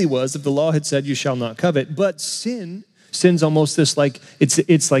coveting really was if the law had said you shall not covet. But sin's almost this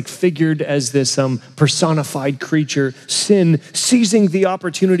it's like figured as this personified creature. Sin, seizing the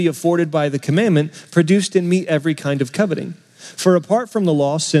opportunity afforded by the commandment, produced in me every kind of coveting. For apart from the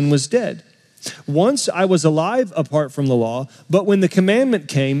law, sin was dead. Once I was alive apart from the law, but when the commandment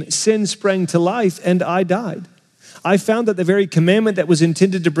came, sin sprang to life and I died. I found that the very commandment that was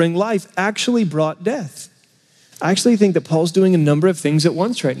intended to bring life actually brought death. I actually think that Paul's doing a number of things at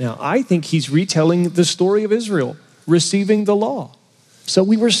once right now. I think he's retelling the story of Israel receiving the law. So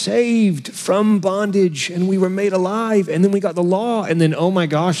we were saved from bondage and we were made alive, and then we got the law, and then, oh my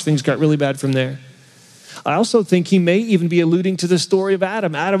gosh, things got really bad from there. I also think he may even be alluding to the story of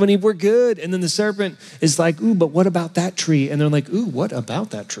Adam. Adam and Eve were good. And then the serpent is like, ooh, but what about that tree? And they're like, ooh, what about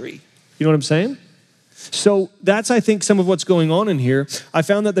that tree? You know what I'm saying? So that's, I think, some of what's going on in here. I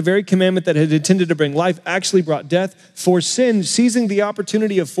found that the very commandment that had intended to bring life actually brought death. For sin, seizing the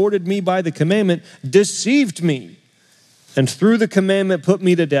opportunity afforded me by the commandment, deceived me, and through the commandment put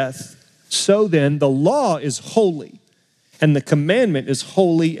me to death. So then, the law is holy, and the commandment is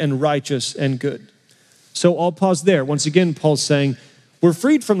holy and righteous and good. So I'll pause there. Once again, Paul's saying, we're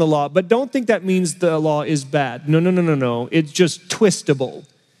freed from the law, but don't think that means the law is bad. No. It's just twistable.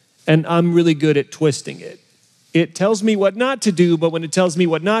 And I'm really good at twisting it. It tells me what not to do, but when it tells me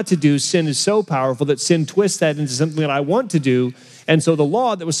what not to do, sin is so powerful that sin twists that into something that I want to do. And so the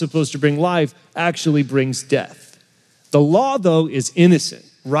law that was supposed to bring life actually brings death. The law, though, is innocent,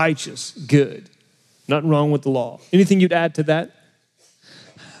 righteous, good. Nothing wrong with the law. Anything you'd add to that?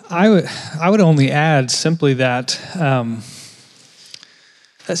 I would only add simply that that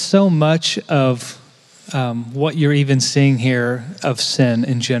so much of what you're even seeing here of sin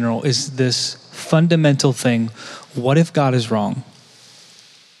in general is this fundamental thing. What if God is wrong?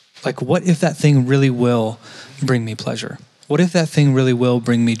 What if that thing really will bring me pleasure? What if that thing really will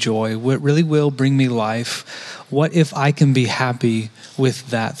bring me joy? What really will bring me life? What if I can be happy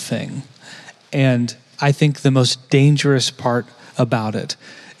with that thing? And I think the most dangerous part about it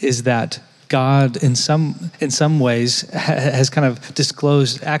is that God, in some ways, has kind of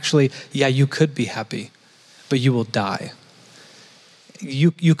disclosed, actually, yeah, you could be happy, but you will die.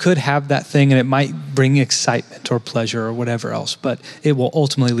 You could have that thing, and it might bring excitement or pleasure or whatever else, but it will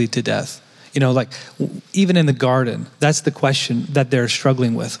ultimately lead to death. Like even in the garden, that's the question that they're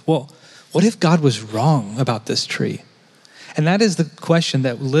struggling with. Well, what if God was wrong about this tree? And that is the question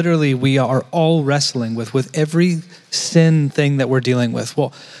that literally we are all wrestling with every sin thing that we're dealing with.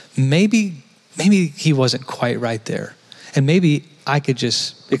 Well, maybe he wasn't quite right there. And maybe I could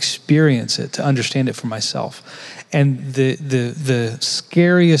just experience it to understand it for myself. And the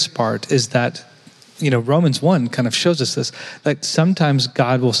scariest part is that, Romans 1 kind of shows us this. Like sometimes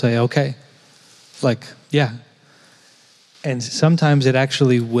God will say, okay, yeah. And sometimes it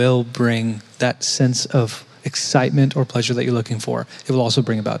actually will bring that sense of excitement or pleasure that you're looking for. It will also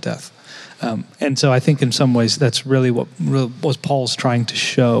bring about death. And so I think in some ways that's really what Paul's trying to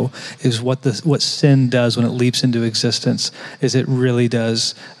show is what sin does when it leaps into existence, is it really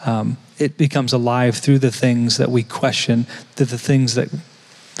does, it becomes alive through the things that we question, the things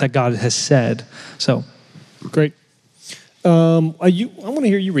that God has said. So. Great. I want to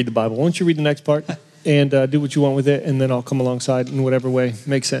hear you read the Bible. Why don't you read the next part and do what you want with it, and then I'll come alongside in whatever way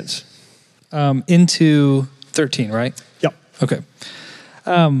makes sense. Into 13, right? Yep. Okay.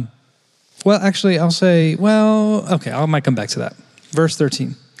 Well, actually, I'll say, okay, I might come back to that. Verse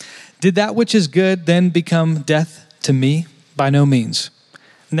 13. Did that which is good then become death to me? By no means.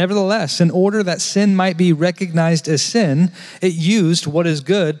 Nevertheless, in order that sin might be recognized as sin, it used what is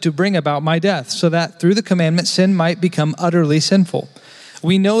good to bring about my death, so that through the commandment sin might become utterly sinful.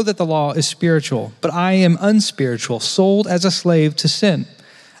 We know that the law is spiritual, but I am unspiritual, sold as a slave to sin.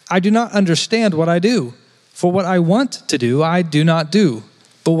 I do not understand what I do, for what I want to do, I do not do,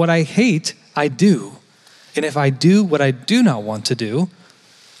 but what I hate, I do. And if I do what I do not want to do,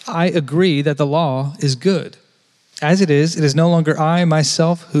 I agree that the law is good. As it is no longer I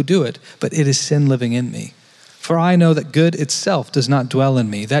myself who do it, but it is sin living in me. For I know that good itself does not dwell in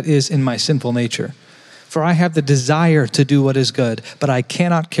me, that is, in my sinful nature. For I have the desire to do what is good, but I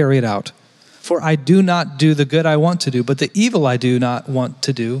cannot carry it out. For I do not do the good I want to do, but the evil I do not want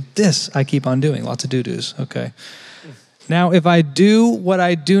to do, this I keep on doing. Lots of do-dos, okay. Now, if I do what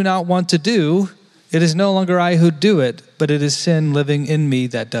I do not want to do, it is no longer I who do it, but it is sin living in me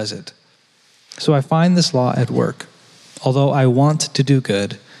that does it. So I find this law at work. Although I want to do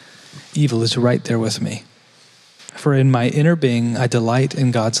good, evil is right there with me. For in my inner being, I delight in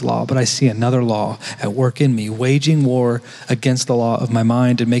God's law, but I see another law at work in me, waging war against the law of my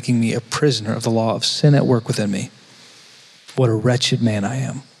mind and making me a prisoner of the law of sin at work within me. What a wretched man I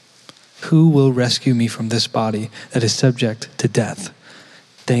am. Who will rescue me from this body that is subject to death?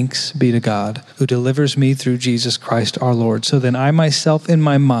 Thanks be to God, who delivers me through Jesus Christ our Lord. So then I myself in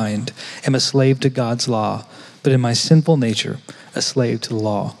my mind am a slave to God's law, but in my sinful nature, a slave to the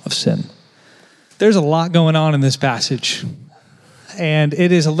law of sin. There's a lot going on in this passage, and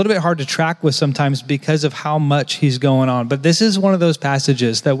it is a little bit hard to track with sometimes because of how much he's going on. But this is one of those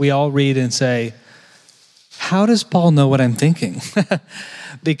passages that we all read and say, how does Paul know what I'm thinking?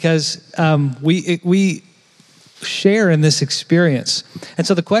 Because we share in this experience. And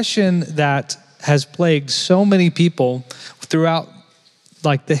so the question that has plagued so many people throughout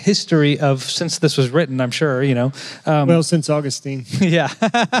the history of, since this was written, I'm sure, since Augustine. Yeah.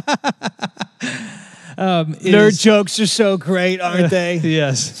 Nerd jokes are so great, aren't they?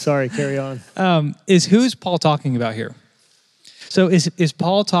 Yes. Sorry, carry on. Who's Paul talking about here? So is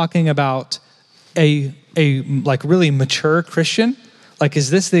Paul talking about a really mature Christian?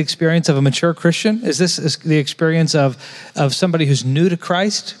 Is this the experience of a mature Christian? Is this the experience of somebody who's new to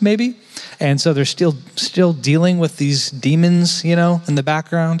Christ, maybe? And so they're still dealing with these demons, in the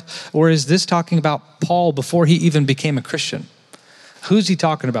background? Or is this talking about Paul before he even became a Christian? Who's he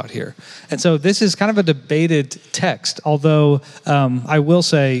talking about here? And so this is kind of a debated text, although I will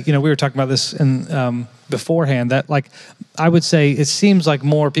say, we were talking about this in beforehand, that I would say it seems like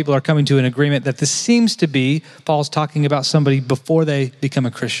more people are coming to an agreement that this seems to be Paul's talking about somebody before they become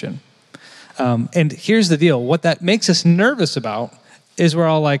a Christian. And here's the deal. What that makes us nervous about is we're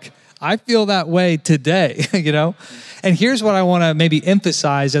all like, I feel that way today, And here's what I want to maybe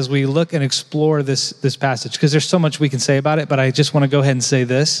emphasize as we look and explore this passage, because there's so much we can say about it, but I just want to go ahead and say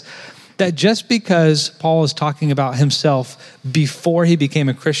this, that just because Paul is talking about himself before he became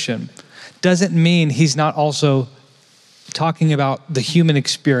a Christian doesn't mean he's not also talking about the human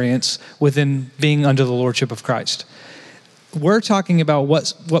experience within being under the lordship of Christ. we're talking about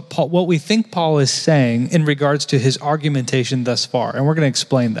what we think Paul is saying in regards to his argumentation thus far, and we're going to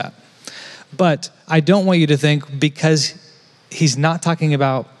explain that. But I don't want you to think because he's not talking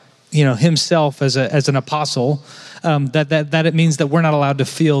about himself as an apostle that it means that we're not allowed to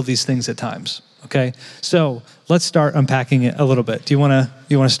feel these things at times. Okay, so let's start unpacking it a little bit. Do you want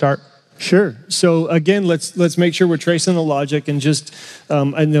to start? Sure. So again, let's make sure we're tracing the logic and just,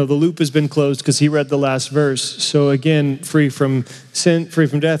 I know the loop has been closed because he read the last verse. So again, free from sin, free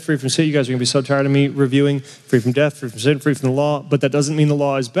from death, free from sin. You guys are going to be so tired of me reviewing free from death, free from sin, free from the law. But that doesn't mean the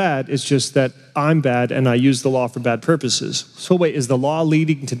law is bad. It's just that I'm bad and I use the law for bad purposes. So wait, is the law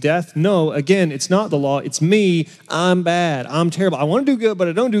leading to death? No, again, it's not the law. It's me. I'm bad. I'm terrible. I want to do good, but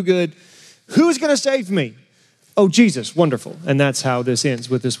I don't do good. Who's going to save me? Oh, Jesus, wonderful. And that's how this ends,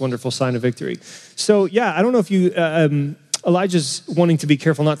 with this wonderful sign of victory. So, yeah, I don't know if you, Elijah's wanting to be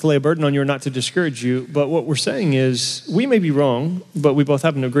careful not to lay a burden on you or not to discourage you, but what we're saying is we may be wrong, but we both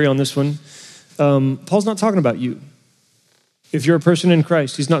happen to agree on this one. Paul's not talking about you. If you're a person in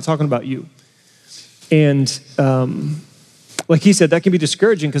Christ, he's not talking about you. And like he said, that can be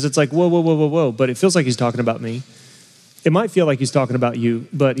discouraging because it's like, whoa, but it feels like he's talking about me. It might feel like he's talking about you,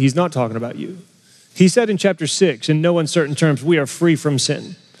 but he's not talking about you. He said in chapter 6, in no uncertain terms, we are free from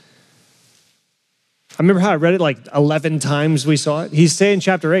sin. I remember how I read it like 11 times we saw it. He's saying in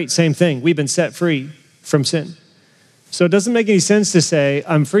chapter 8, same thing. We've been set free from sin. So it doesn't make any sense to say,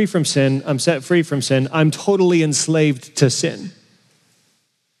 I'm free from sin, I'm set free from sin, I'm totally enslaved to sin.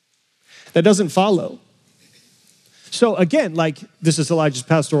 That doesn't follow. So again, like this is Elijah's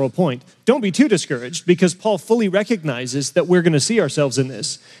pastoral point, don't be too discouraged because Paul fully recognizes that we're going to see ourselves in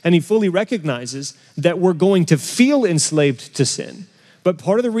this. And he fully recognizes that we're going to feel enslaved to sin. But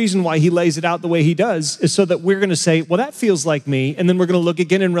part of the reason why he lays it out the way he does is so that we're going to say, well, that feels like me. And then we're going to look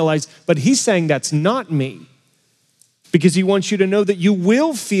again and realize, but he's saying that's not me. Because he wants you to know that you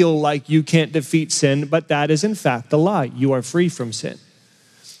will feel like you can't defeat sin, but that is in fact a lie. You are free from sin.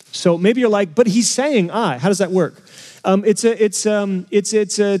 So maybe you're like, but he's saying I. How does that work? It's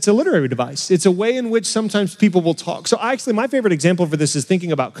a literary device. It's a way in which sometimes people will talk. So actually, my favorite example for this is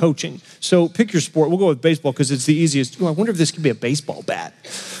thinking about coaching. So pick your sport. We'll go with baseball because it's the easiest. I wonder if this could be a baseball bat.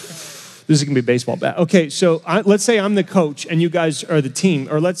 This is going to be a baseball bat. Okay, so let's say I'm the coach and you guys are the team.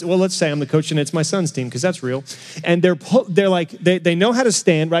 Or let's say I'm the coach and it's my son's team because that's real. And they're like, they know how to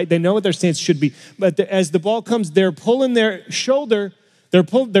stand, right? They know what their stance should be. But as the ball comes, they're pulling their shoulder.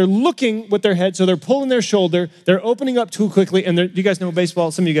 They're looking with their head, so they're pulling their shoulder. They're opening up too quickly, and you guys know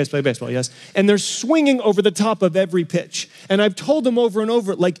baseball? Some of you guys play baseball, yes? And they're swinging over the top of every pitch. And I've told them over and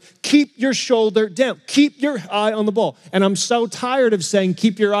over, like, keep your shoulder down. Keep your eye on the ball. And I'm so tired of saying,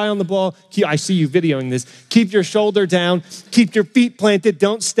 keep your eye on the ball. I see you videoing this. Keep your shoulder down. Keep your feet planted.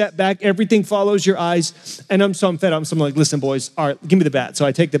 Don't step back. Everything follows your eyes. And I'm fed up. I'm like, listen, boys, all right, give me the bat. So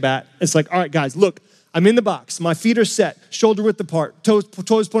I take the bat. It's like, all right, guys, look. I'm in the box. My feet are set, shoulder width apart, toes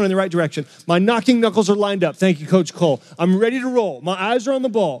pointing in the right direction. My knocking knuckles are lined up. Thank you, Coach Cole. I'm ready to roll. My eyes are on the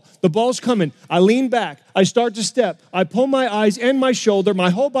ball. The ball's coming. I lean back. I start to step. I pull my eyes and my shoulder. My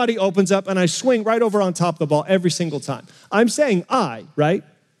whole body opens up, and I swing right over on top of the ball every single time. I'm saying I, right?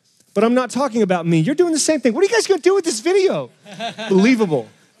 But I'm not talking about me. You're doing the same thing. What are you guys going to do with this video? Believable.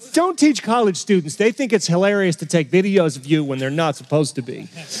 Don't teach college students. They think it's hilarious to take videos of you when they're not supposed to be.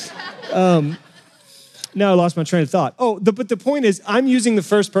 Now I lost my train of thought. But the point is, I'm using the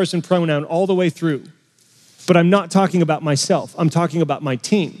first person pronoun all the way through, but I'm not talking about myself. I'm talking about my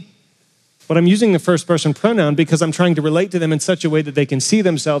team. But I'm using the first person pronoun because I'm trying to relate to them in such a way that they can see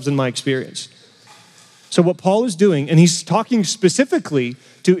themselves in my experience. So what Paul is doing, and he's talking specifically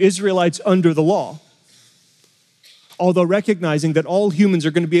to Israelites under the law, although recognizing that all humans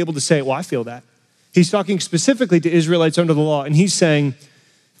are going to be able to say, well, I feel that. He's talking specifically to Israelites under the law, and he's saying,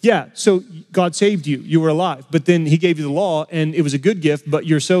 yeah, so God saved you. You were alive. But then he gave you the law, and it was a good gift, but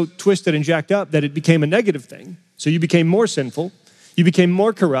you're so twisted and jacked up that it became a negative thing. So you became more sinful. You became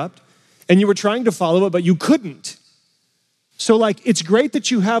more corrupt, and you were trying to follow it, but you couldn't. So, it's great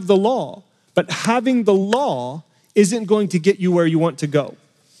that you have the law, but having the law isn't going to get you where you want to go.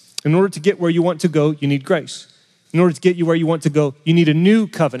 In order to get where you want to go, you need grace. In order to get you where you want to go, you need a new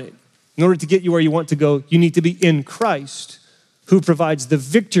covenant. In order to get you where you want to go, you need to be in Christ, who provides the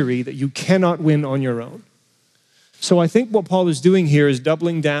victory that you cannot win on your own. So I think what Paul is doing here is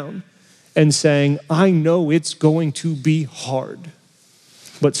doubling down and saying, I know it's going to be hard,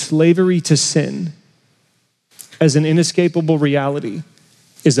 but slavery to sin as an inescapable reality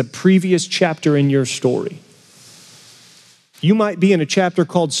is a previous chapter in your story. You might be in a chapter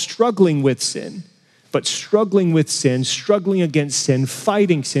called struggling with sin, but struggling with sin, struggling against sin,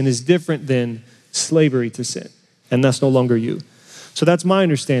 fighting sin is different than slavery to sin. and that's no longer you. So that's my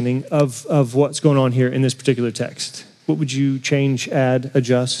understanding of what's going on here in this particular text. What would you change, add,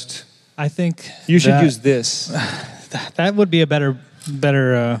 adjust? I think You should use this. that would be a better.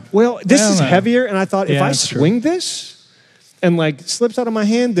 Well, this is know. heavier, and I thought if Yeah, I that's true. swing this and like slips out of my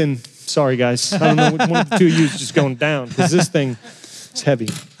hand, then sorry guys, I don't know which one of the two of you is just going down because this thing is heavy.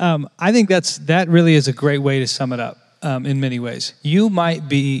 I think that really is a great way to sum it up in many ways. You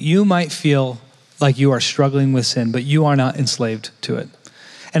might feel like you are struggling with sin, but you are not enslaved to it.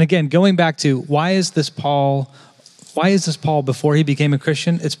 And again, going back to why is this Paul before he became a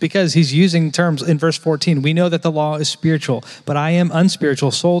Christian? It's because he's using terms in verse 14. We know that the law is spiritual, but I am unspiritual,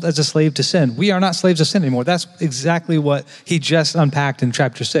 sold as a slave to sin. We are not slaves of sin anymore. That's exactly what he just unpacked in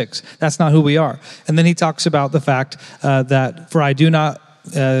chapter 6. That's not who we are. And then he talks about the fact that for I do not,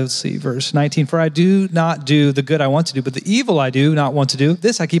 verse 19, for I do not do the good I want to do, but the evil I do not want to do,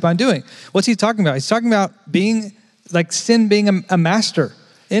 this I keep on doing. What's he talking about? He's talking about being like sin being a master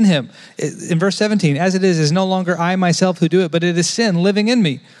in him. In verse 17, as it is no longer I myself who do it, but it is sin living in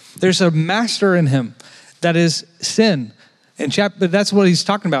me. There's a master in him that is sin. But that's what he's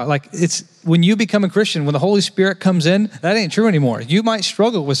talking about. Like it's when you become a Christian, when the Holy Spirit comes in, that ain't true anymore. You might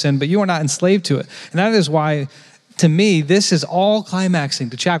struggle with sin, but you are not enslaved to it. And that is why, to me, this is all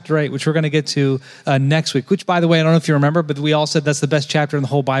climaxing to chapter 8, which we're going to get to next week, which, by the way, I don't know if you remember, but we all said that's the best chapter in the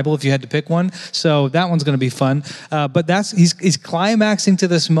whole Bible if you had to pick one. So that one's going to be fun. But he's climaxing to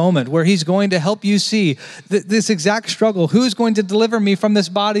this moment where he's going to help you see this exact struggle. Who's going to deliver me from this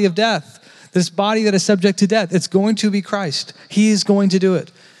body of death, this body that is subject to death? It's going to be Christ. He is going to do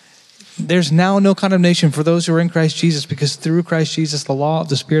it. There's now no condemnation for those who are in Christ Jesus, because through Christ Jesus, the law of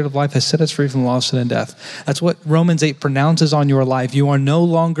the Spirit of life has set us free from the law of sin and death. That's what Romans 8 pronounces on your life. You are no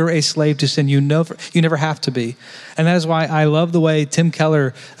longer a slave to sin. You never have to be. And that is why I love the way Tim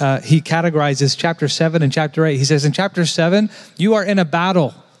Keller, he categorizes chapter 7 and chapter 8. He says in chapter 7, you are in a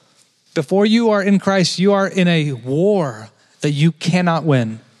battle. Before you are in Christ, you are in a war that you cannot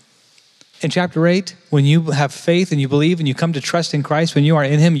win. In chapter 8, when you have faith and you believe and you come to trust in Christ, when you are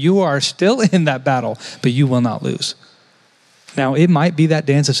in him, you are still in that battle, but you will not lose. Now, it might be that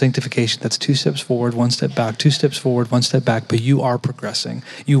dance of sanctification that's 2 steps forward, 1 step back, 2 steps forward, 1 step back, but you are progressing.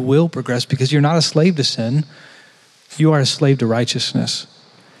 You will progress because you're not a slave to sin. You are a slave to righteousness,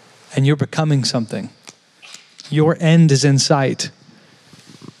 and you're becoming something. Your end is in sight.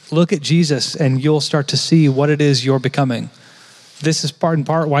 Look at Jesus, and you'll start to see what it is you're becoming. This is part and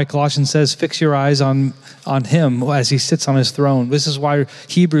part why Colossians says, fix your eyes on him as he sits on his throne. This is why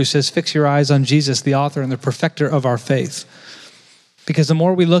Hebrews says, fix your eyes on Jesus, the author and the perfecter of our faith. Because the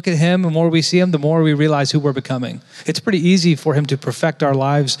more we look at him, the more we see him, the more we realize who we're becoming. It's pretty easy for him to perfect our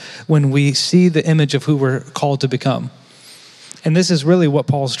lives when we see the image of who we're called to become. And this is really what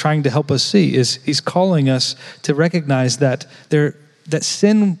Paul's trying to help us see, is he's calling us to recognize that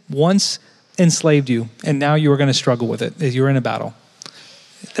sin once enslaved you, and now you are going to struggle with it. You're in a battle.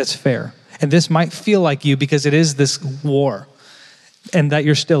 That's fair. And this might feel like you because it is this war, and that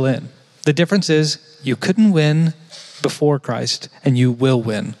you're still in. The difference is you couldn't win before Christ, and you will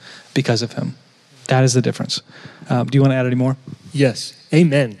win because of him. That is the difference. Do you want to add any more? Yes.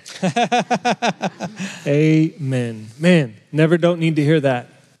 Amen. Amen. Man, never don't need to hear that.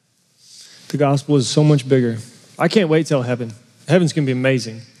 The gospel is so much bigger. I can't wait till heaven. Heaven's going to be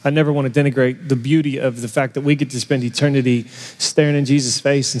amazing. I never want to denigrate the beauty of the fact that we get to spend eternity staring in Jesus'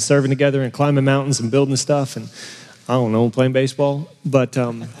 face and serving together and climbing mountains and building stuff and, I don't know, playing baseball. But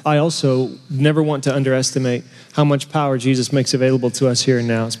I also never want to underestimate how much power Jesus makes available to us here and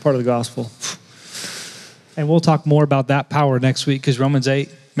now. It's part of the gospel. And we'll talk more about that power next week, because Romans 8,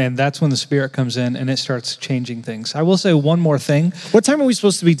 man, that's when the Spirit comes in and it starts changing things. I will say one more thing. What time are we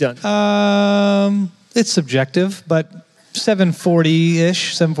supposed to be done? It's subjective, but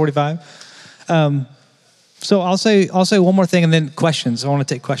 7:40-ish, 7:45. So I'll say one more thing and then questions. I want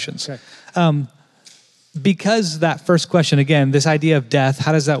to take questions. Okay. Because that first question, again, this idea of death,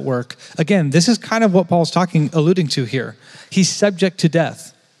 how does that work? Again, this is kind of what Paul's alluding to here. He's subject to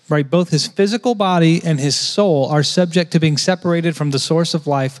death, right? Both his physical body and his soul are subject to being separated from the source of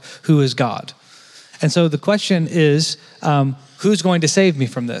life, who is God. And so the question is, who's going to save me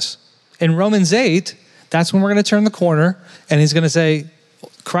from this? In Romans 8, that's when we're going to turn the corner, and he's going to say,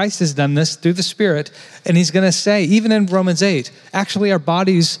 Christ has done this through the Spirit, and he's going to say, even in Romans 8, actually our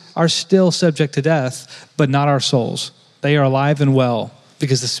bodies are still subject to death, but not our souls. They are alive and well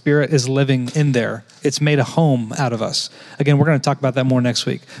because the Spirit is living in there. It's made a home out of us. Again, we're going to talk about that more next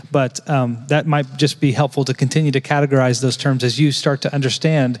week, but that might just be helpful to continue to categorize those terms as you start to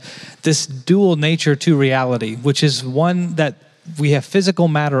understand this dual nature to reality, which is one that we have physical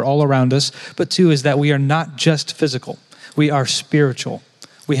matter all around us, but two is that we are not just physical. We are spiritual.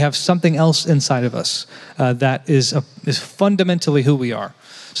 We have something else inside of us that is fundamentally who we are.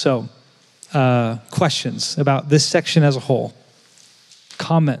 So, questions about this section as a whole?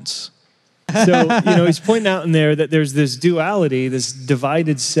 Comments? So, he's pointing out in there that there's this duality, this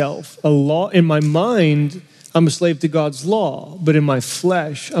divided self. A law in my mind, I'm a slave to God's law, but in my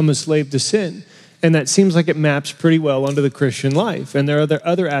flesh, I'm a slave to sin. And that seems like it maps pretty well onto the Christian life. And there are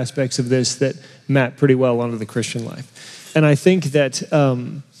other aspects of this that map pretty well onto the Christian life. And I think that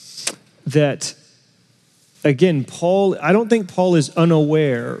again, I don't think Paul is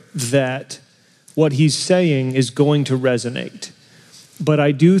unaware that what he's saying is going to resonate. But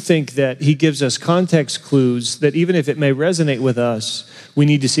I do think that he gives us context clues that even if it may resonate with us, we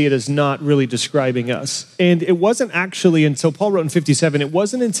need to see it as not really describing us. And it wasn't actually until Paul wrote in 57, it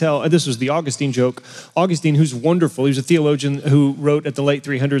wasn't until, this was the Augustine joke, Augustine, who's wonderful, he was a theologian who wrote at the late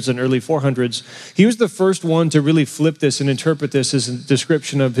 300s and early 400s. He was the first one to really flip this and interpret this as a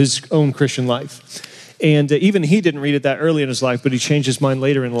description of his own Christian life. And even he didn't read it that early in his life, but he changed his mind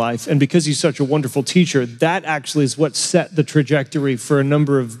later in life. And because he's such a wonderful teacher, that actually is what set the trajectory for a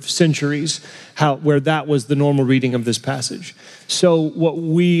number of centuries, where that was the normal reading of this passage. So what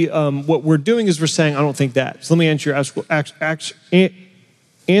we're doing is we're saying, I don't think that. So let me answer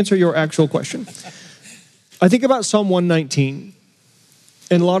your actual question. I think about Psalm 119.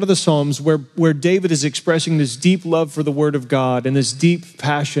 And a lot of the Psalms where David is expressing this deep love for the Word of God and this deep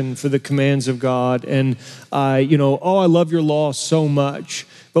passion for the commands of God. And, I love your law so much.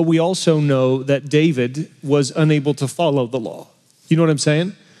 But we also know that David was unable to follow the law. You know what I'm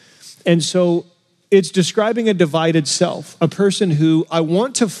saying? And so it's describing a divided self, a person who I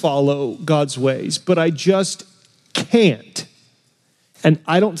want to follow God's ways, but I just can't. And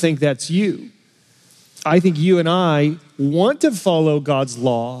I don't think that's you. I think you and I want to follow God's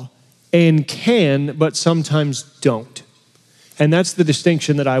law and can, but sometimes don't. And that's the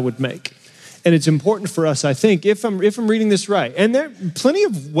distinction that I would make. And it's important for us, I think, if I'm reading this right. And there are plenty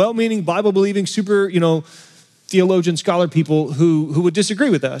of well-meaning, Bible-believing, super, theologian, scholar people who would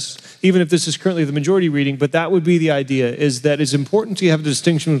disagree with us, even if this is currently the majority reading. But that would be the idea, is that it's important to have a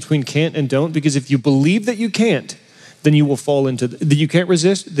distinction between can't and don't, because if you believe that you can't, then you will fall into, that you can't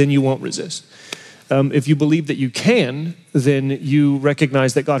resist, then you won't resist. If you believe that you can, then you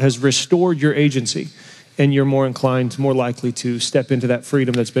recognize that God has restored your agency and you're more inclined, more likely to step into that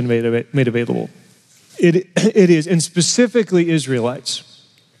freedom that's been made available. It is, and specifically Israelites.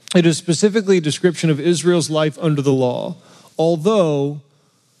 It is specifically a description of Israel's life under the law. Although,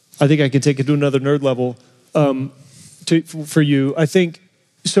 I think I can take it to another nerd level for you. I think,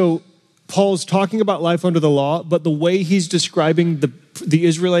 so Paul's talking about life under the law, but the way he's describing the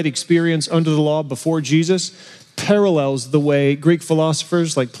Israelite experience under the law before Jesus parallels the way Greek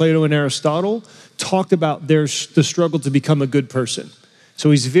philosophers like Plato and Aristotle talked about the struggle to become a good person.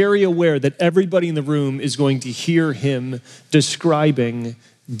 So he's very aware that everybody in the room is going to hear him describing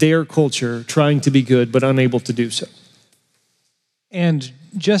their culture trying to be good but unable to do so. And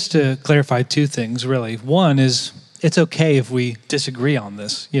just to clarify two things, really. One is, it's okay if we disagree on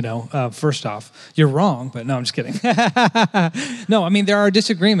this, first off. You're wrong, but no, I'm just kidding. No, I mean, there are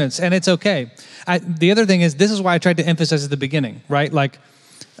disagreements, and it's okay. The other thing is, this is why I tried to emphasize at the beginning, right?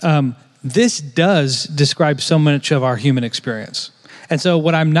 This does describe so much of our human experience. And so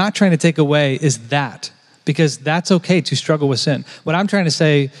what I'm not trying to take away is that, because that's okay to struggle with sin. What I'm trying to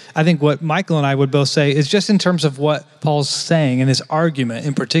say, I think what Michael and I would both say, is just in terms of what Paul's saying in his argument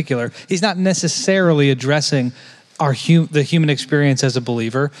in particular, he's not necessarily addressing the human experience as a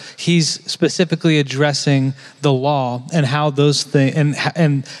believer. He's specifically addressing the law and how those things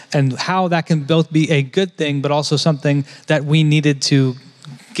and how that can both be a good thing, but also something that we needed to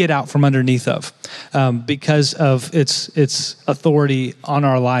get out from underneath of because of its authority on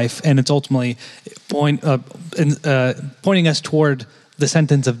our life, and it's ultimately pointing us toward the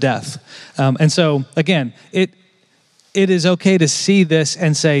sentence of death. And so again, it is okay to see this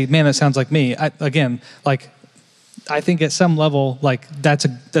and say, "Man, that sounds like me." I think at some level, that's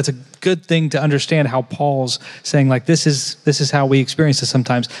a good thing to understand how Paul's saying, this is how we experience this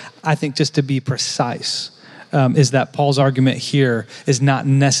sometimes. I think just to be precise, is that Paul's argument here is not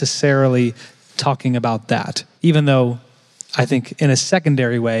necessarily talking about that, even though I think in a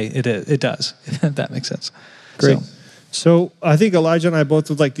secondary way it does, if that makes sense. Great. So I think Elijah and I both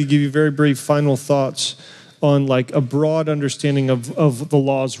would like to give you very brief final thoughts on a broad understanding of the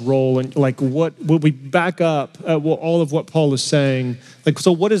law's role, and what would we back up all of what Paul is saying.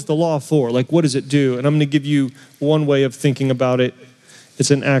 So what is the law for? What does it do? And I'm going to give you one way of thinking about it. It's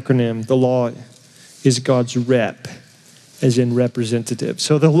an acronym. The law is God's rep. as in representative.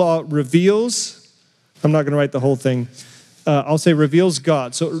 So the law reveals, I'm not going to write the whole thing. I'll say reveals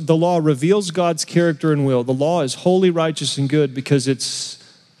God. So the law reveals God's character and will. The law is holy, righteous, and good because it's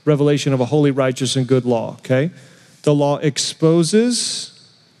revelation of a holy, righteous, and good law, okay? The law exposes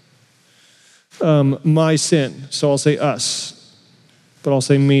my sin. So I'll say us, but I'll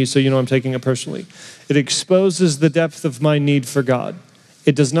say me so you know I'm taking it personally. It exposes the depth of my need for God.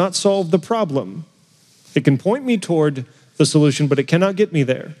 It does not solve the problem. It can point me toward the solution, but it cannot get me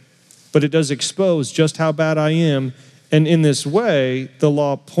there. But it does expose just how bad I am. And in this way, the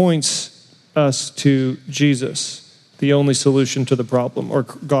law points us to Jesus, the only solution to the problem, or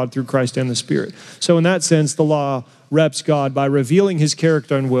God through Christ and the Spirit. So in that sense, the law reps God by revealing his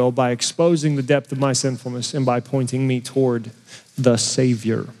character and will, by exposing the depth of my sinfulness, and by pointing me toward the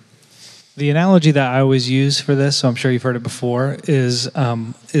Savior. The analogy that I always use for this, so I'm sure you've heard it before, is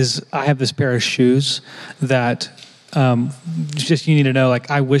I have this pair of shoes that just you need to know, like,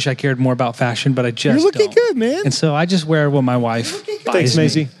 I wish I cared more about fashion, but I just You're looking don't. good, man. And so I just wear what my wife buys Thanks,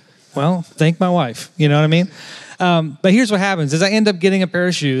 Maisie. me. Well, thank my wife. You know what I mean? But here's what happens is I end up getting a pair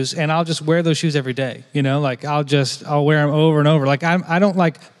of shoes and I'll just wear those shoes every day. You know, like I'll wear them over and over. Like I don't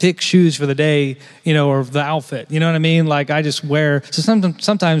like pick shoes for the day, you know, or the outfit. You know what I mean? Like I just wear, so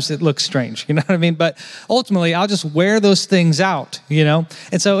sometimes it looks strange, you know what I mean? But ultimately I'll just wear those things out, you know?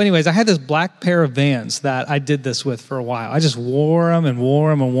 And so anyways, I had this black pair of Vans that I did this with for a while. I just wore them and wore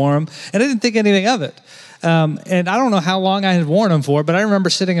them and wore them. And I didn't think anything of it. And I don't know how long I had worn them for, but I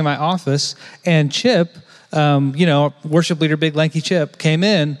remember sitting in my office and Chip, worship leader, big lanky Chip, came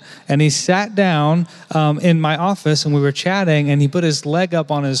in and he sat down in my office and we were chatting and he put his leg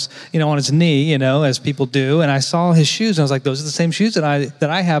up on his knee, as people do. And I saw his shoes and I was like, those are the same shoes that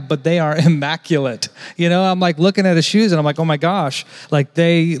I have, but they are immaculate. I'm like looking at his shoes and I'm like, oh my gosh, like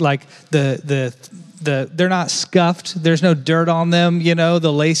they, like they're not scuffed. There's no dirt on them.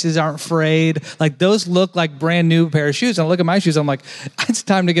 The laces aren't frayed. Like those look like brand new pair of shoes. And I look at my shoes. I'm like, it's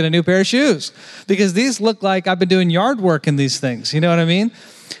time to get a new pair of shoes because these look like I've been doing yard work in these things. You know what I mean?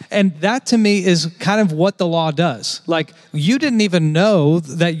 And that to me is kind of what the law does. Like you didn't even know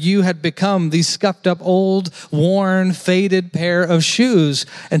that you had become these scuffed up, old, worn, faded pair of shoes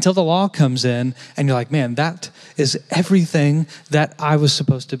until the law comes in and you're like, man, that is everything that I was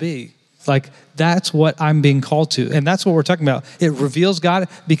supposed to be. Like that's what I'm being called to. And that's what we're talking about. It reveals God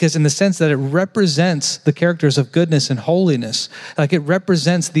because in the sense that it represents the characters of goodness and holiness. Like it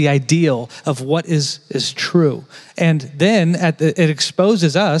represents the ideal of what is true. And then it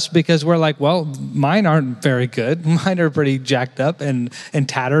exposes us because we're like, well, mine aren't very good. Mine are pretty jacked up and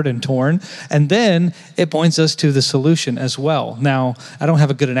tattered and torn. And then it points us to the solution as well. Now, I don't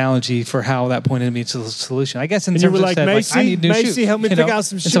have a good analogy for how that pointed me to the solution. I guess in terms of said, Macy, I need new shoes. Macy, help me pick out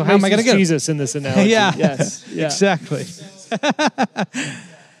some shoes. So how am I going to get Jesus in this analogy? Yeah, yes, yeah. Exactly.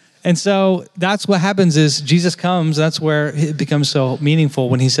 And so that's what happens is Jesus comes. That's where it becomes so meaningful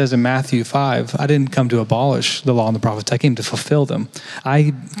when he says in Matthew 5, I didn't come to abolish the law and the prophets. I came to fulfill them.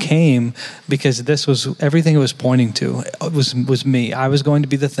 I came because this was everything it was pointing to. It was me. I was going to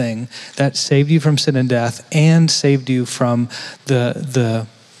be the thing that saved you from sin and death and saved you from the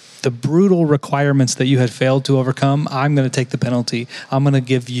brutal requirements that you had failed to overcome. I'm going to take the penalty. I'm going to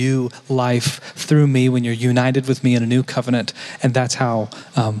give you life through me when you're united with me in a new covenant. And that's how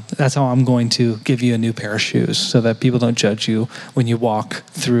I'm going to give you a new pair of shoes so that people don't judge you when you walk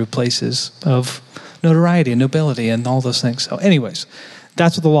through places of notoriety and nobility and all those things. So anyways,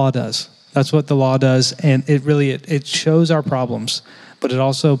 that's what the law does. That's what the law does. And it shows our problems, but it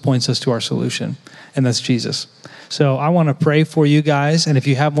also points us to our solution. And that's Jesus. So I want to pray for you guys. And if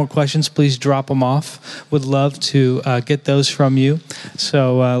you have more questions, please drop them off. Would love to get those from you.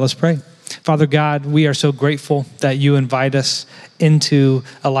 So let's pray. Father God, we are so grateful that you invite us into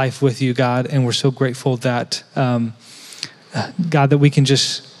a life with you, God. And we're so grateful that, God, that we can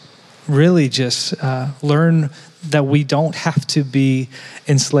just really just learn that we don't have to be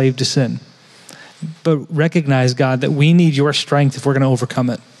enslaved to sin. But recognize, God, that we need your strength if we're going to overcome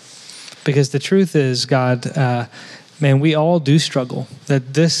it. Because the truth is, God, we all do struggle.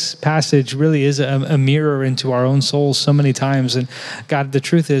 That this passage really is a mirror into our own souls so many times. And God, the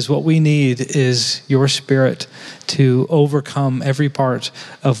truth is what we need is your Spirit to overcome every part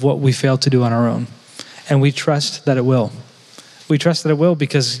of what we fail to do on our own. And we trust that it will. We trust that it will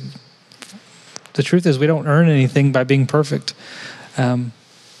because the truth is we don't earn anything by being perfect.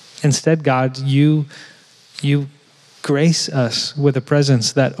 Instead, God, you grace us with a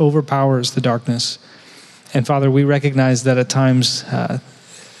presence that overpowers the darkness. And Father, we recognize that at times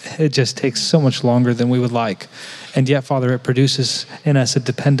it just takes so much longer than we would like. And yet, Father, it produces in us a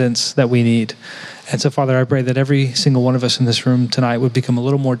dependence that we need. And so, Father, I pray that every single one of us in this room tonight would become a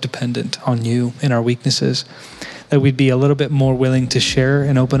little more dependent on you in our weaknesses, that we'd be a little bit more willing to share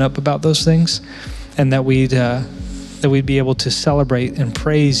and open up about those things, and that we'd be able to celebrate and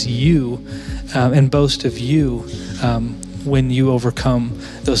praise you and boast of you when you overcome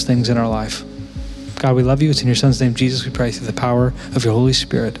those things in our life. God, we love you. It's in your Son's name, Jesus, we pray through the power of your Holy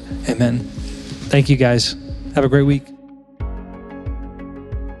Spirit. Amen. Thank you, guys. Have a great week.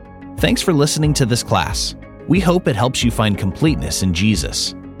 Thanks for listening to this class. We hope it helps you find completeness in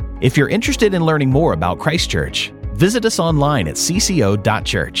Jesus. If you're interested in learning more about Christ Church, visit us online at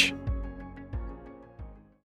cco.church.